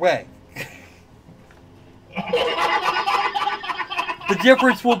either way. The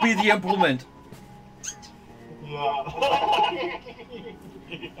difference will be the implement.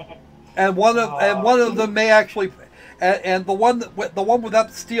 And one of them may actually, and the one without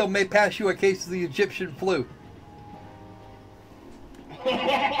the steel may pass you a case of the Egyptian flu.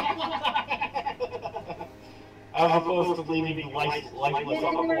 As opposed to leaving you lifeless on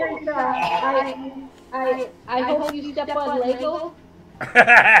the floor. I hope you step on Lego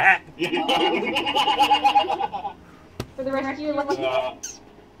for the rest of your life.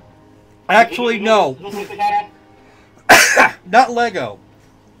 Actually, no. Not Lego.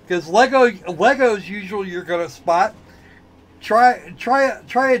 Because Legos usually you're gonna spot. Try a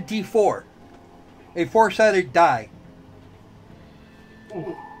D4. A 4-sided die.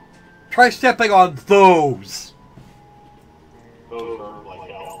 Try stepping on those. Those are like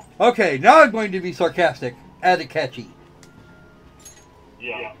hell. Okay, now I'm going to be sarcastic. Add a catchy.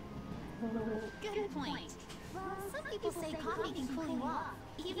 Yeah. Good point. Well, some people say coffee can cool you off,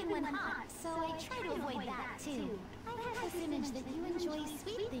 even when hot, so I try to avoid that too. I have this image that you enjoy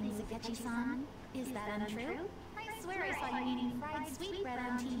sweet things, Akechi-san. Is that untrue? I swear I saw you eating fried sweetbread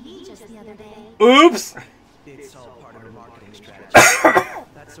on TV just the other day. Oops! It's all part of a marketing strategy.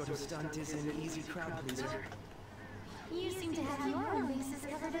 That sort of stunt is an easy crowd pleaser. You seem to have your own bases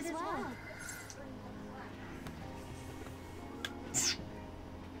covered as well.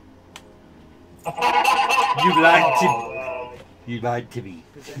 You lied to me.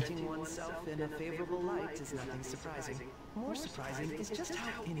 Presenting oneself in a favorable light is nothing surprising. More surprising is just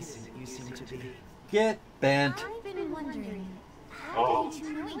how innocent you seem to be. Get bent. I've been wondering, how do you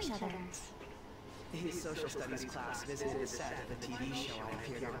two know each other? His social studies class visited the set of a TV show I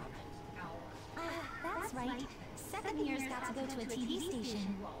appeared on. That's right. Second years got to go to a TV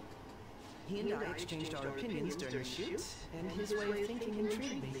station. He and I exchanged our opinions during the shoot, and his way of thinking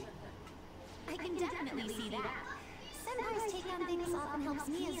intrigued me. I can definitely see that. Senpai's take on things often helps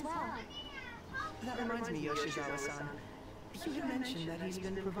me as well. That reminds me, Yoshizawa-san. You had mentioned that he's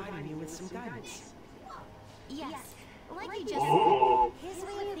been providing you with some guidance. Yes, like you just said, his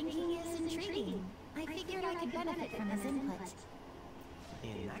way of thinking is intriguing. I figured I could benefit from his input.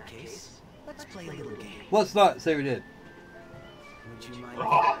 In that case, let's play a little game. Let's not say we did. Would you mind if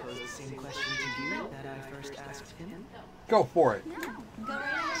I pose the same question to you that I first asked him? Go for it. No, go right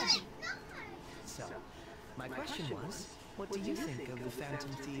ahead. So, my question was, what do you think of the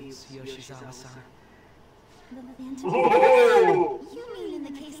Phantom Thieves, Yoshizawa-san? The Phantom Thieves? You mean in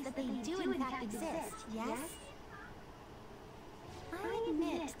the case that they do in fact exist, yes? I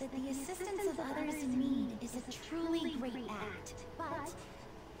admit that the assistance of others in need is a truly great act, but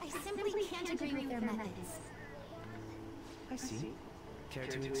I simply can't agree with their methods. I see. Care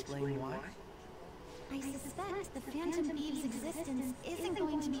to explain why? I suspect the Phantom Thieves' existence isn't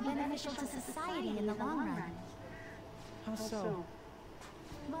going to be beneficial to society in the long run. How so?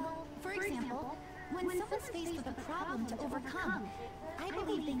 Well, for example, when someone's faced with a problem to overcome, I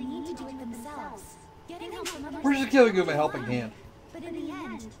believe they need to do it themselves. Getting help from others. We're just giving them a helping hand. But in the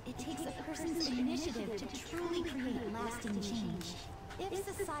end, it takes a person's initiative to truly create lasting change. If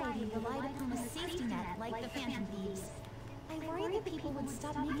society relied upon a safety net like the Phantom Thieves, I worry that people would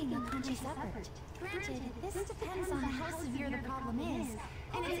stop making a conscious effort. Granted, this depends on how severe the problem is,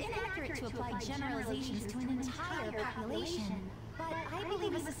 and it's inaccurate to apply generalizations to an entire population. But I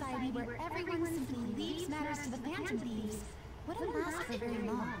believe a society where everyone simply leaves matters to the Phantom Thieves wouldn't last for very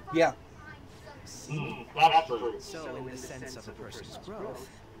long. Yeah. That's true. So, in the sense of a person's growth,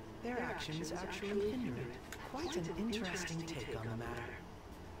 their actions actually hinder it. Quite an interesting take on the matter.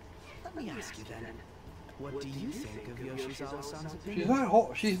 Let me ask you then, what do you think of Yoshizawa-san's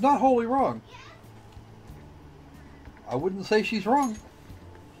opinion? She's not wholly wrong. I wouldn't say she's wrong.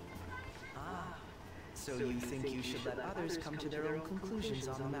 Ah, so you think you should let others come to their own conclusions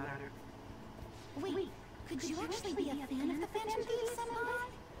on the matter? Wait, could you actually be a fan of the Phantom Thieves, Senpai?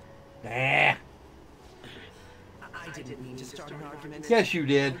 Nah. I didn't mean to start an argument. Yes, you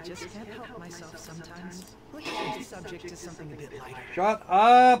did. I just can't help myself sometimes. Let's change the subject to something a bit lighter. Shut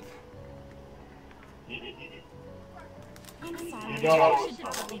up. I'm sorry, I should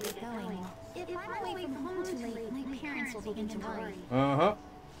probably get going. If I'm away from home too late, my parents will begin to worry. Uh-huh.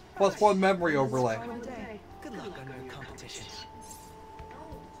 Plus one memory overlay. Good luck on your competition.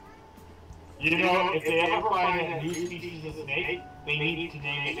 You know, if they ever find a new species of snake, they need to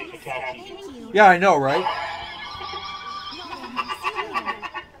name it Akechi. Yeah, I know, right?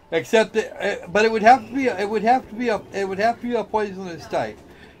 Except, but it would have to be a poisonous type,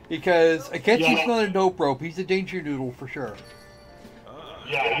 because Akechi's not a dope rope. He's a danger noodle for sure.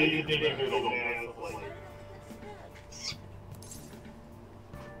 Yeah, he's a danger noodle, man.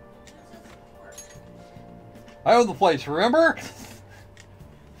 I own the place, remember?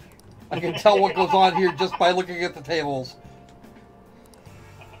 I can tell what goes on here just by looking at the tables.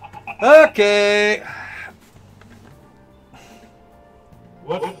 Okay.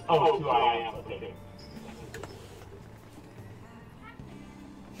 What's 2 I am? Okay.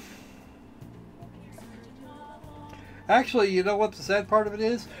 Actually, you know what the sad part of it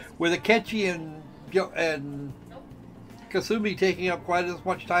is? With Akechi and Kasumi taking up quite as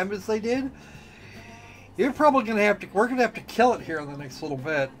much time as they did, we're gonna have to kill it here in the next little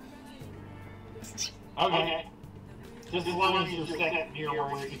bit. Okay. Just as long as you're set near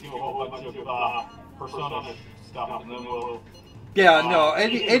where we can do a whole bunch of Persona stuff, and then we'll. Yeah, no.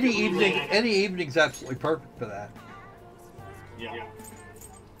 Any evening's absolutely perfect for that. Yeah.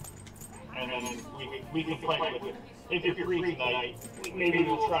 And then we can play with if you're free tonight, maybe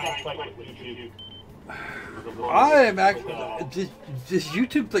we'll try and fight with YouTube. I am actually this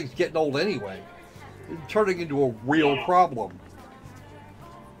YouTube thing's getting old anyway. It's turning into a real problem.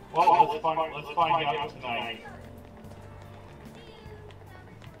 Well, let's find out tonight.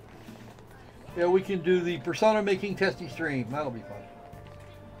 Yeah, we can do the persona making testy stream. That'll be fun.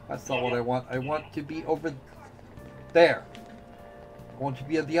 That's not what I want. I want to be over there. I want to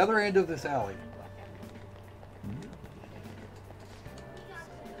be at the other end of this alley.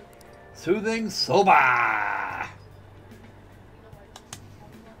 Soothing soba.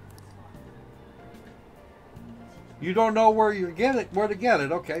 You don't know where to get it.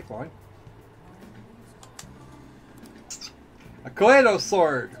 Okay, fine. A Kaleido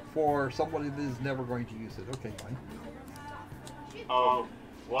sword for somebody that is never going to use it. Okay, fine.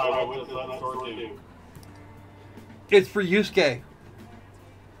 Why? What does that sword do? It's for Yusuke.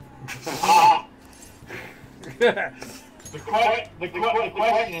 The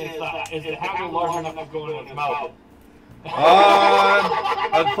question is it how large enough to go in his mouth?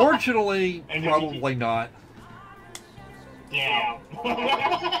 Unfortunately, probably not. Damn.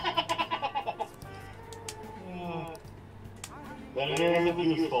 Then it isn't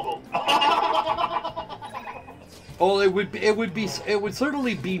useful. Well, it would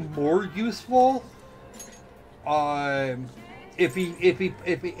certainly be more useful if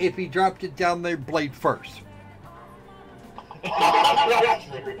he dropped it down their blade first. That's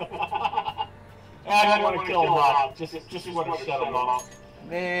true. I don't want to kill him off. Just want to shut him off.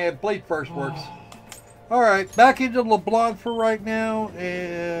 Nah, blade first works. All right, back into LeBlanc for right now,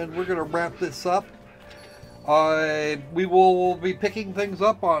 and we're gonna wrap this up. We will be picking things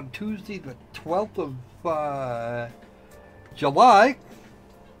up on Tuesday, the 12th of July.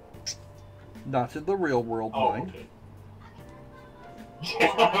 Not in the real world, mind. Okay.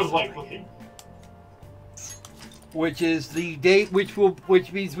 I was like, looking. Which is the date, which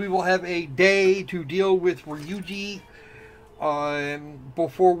means we will have a day to deal with Ryuji,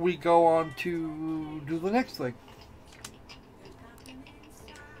 before we go on to do the next thing.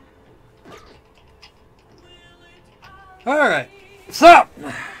 All right, so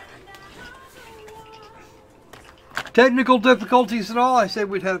technical difficulties and all. I said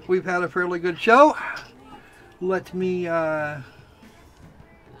we've had a fairly good show. Let me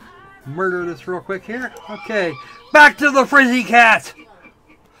murder this real quick here. Okay, back to the Frizzy Cat.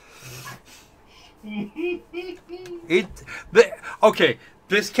 Okay,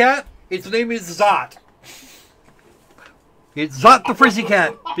 this cat, its name is Zot. It's Zot the Frizzy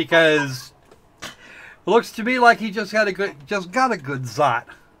Cat because it looks to me like he just got a good Zot.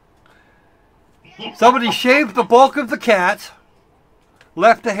 Somebody shaved the bulk of the cat,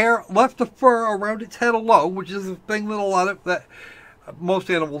 left the fur around its head alone, which is a thing that most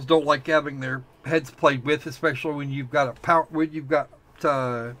animals don't like having their heads played with, especially when you've got power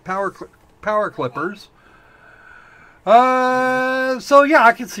clippers. So yeah,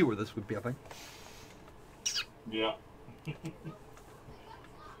 I can see where this would be, I think. Yeah.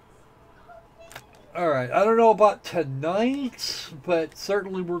 All right. I don't know about tonight, but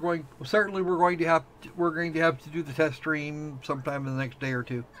certainly we're going to have to do the test stream sometime in the next day or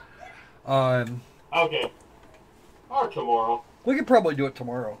two. Okay. Or tomorrow. We could probably do it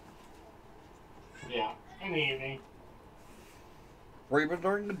tomorrow. Yeah, in the evening. Or even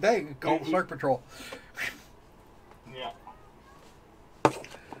during the day. Call Snark Patrol. Yeah.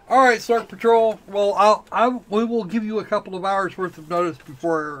 All right, Snark Patrol. Well, we will give you a couple of hours worth of notice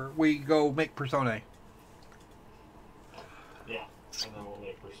before we go make Persona. Yeah, and then we'll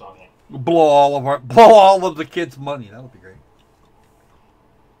make Persona. Blow all of the kids' money. That'll be great.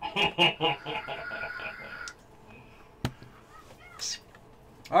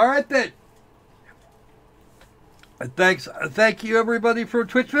 All right then. Thank you everybody from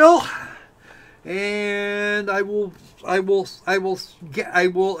Twitchville, and I will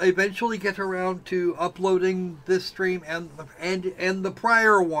eventually get around to uploading this stream and the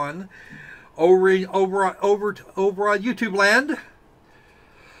prior one over on YouTube land.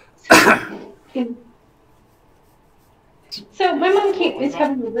 So my mom is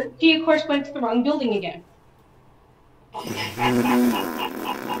coming over. She of course went to the wrong building again.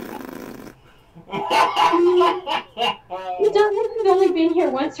 The dog has only been here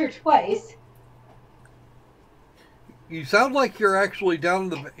once or twice. You sound like you're actually down in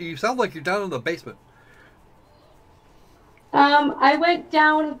the. You sound like you're down in the basement. I went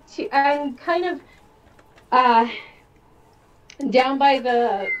down to. I'm kind of down by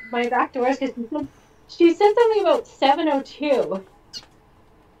my back doors because she said something about 702,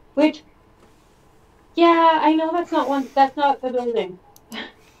 which. Yeah, I know that's not the building.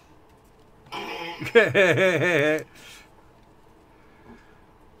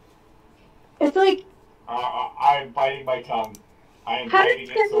 It's like I'm biting my tongue. I am biting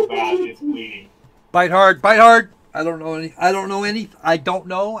it so bad it's bleeding. Bite hard, bite hard. I don't know, and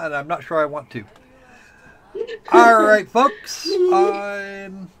I'm not sure I want to. All right, folks.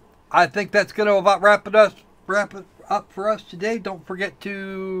 I think that's going to about wrap it up for us today. Don't forget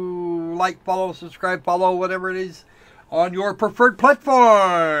to like, follow, subscribe, follow, whatever it is on your preferred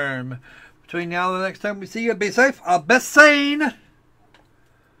platform. Between now and the next time we see you, be safe, best sane.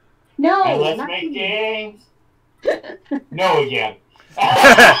 No. And let's make games. No again.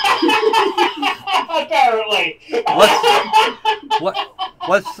 Apparently.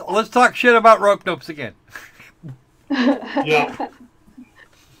 Let's talk shit about rope nopes again. Yep.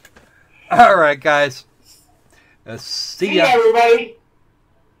 All right, guys. See ya, everybody.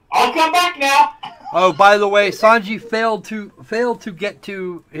 I'll come back now. Oh, by the way, Sanji failed to get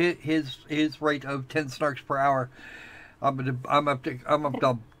to his rate of 10 snarks per hour. I'm up to.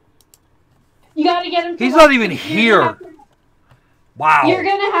 You gotta get him. He's not even here. Wow. You're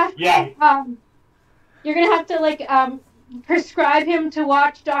gonna have to. You're gonna have to like prescribe him to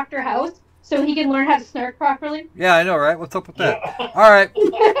watch Dr. House so he can learn how to snark properly. Yeah, I know, right? What's up with that? All right.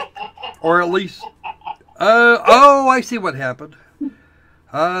 Or at least. Oh, I see what happened.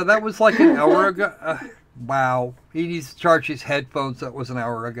 That was like an hour ago. Wow. He needs to charge his headphones. That was an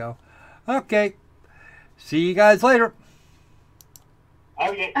hour ago. Okay. See you guys later.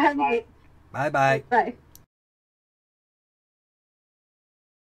 Okay. Bye. Bye-bye. Bye.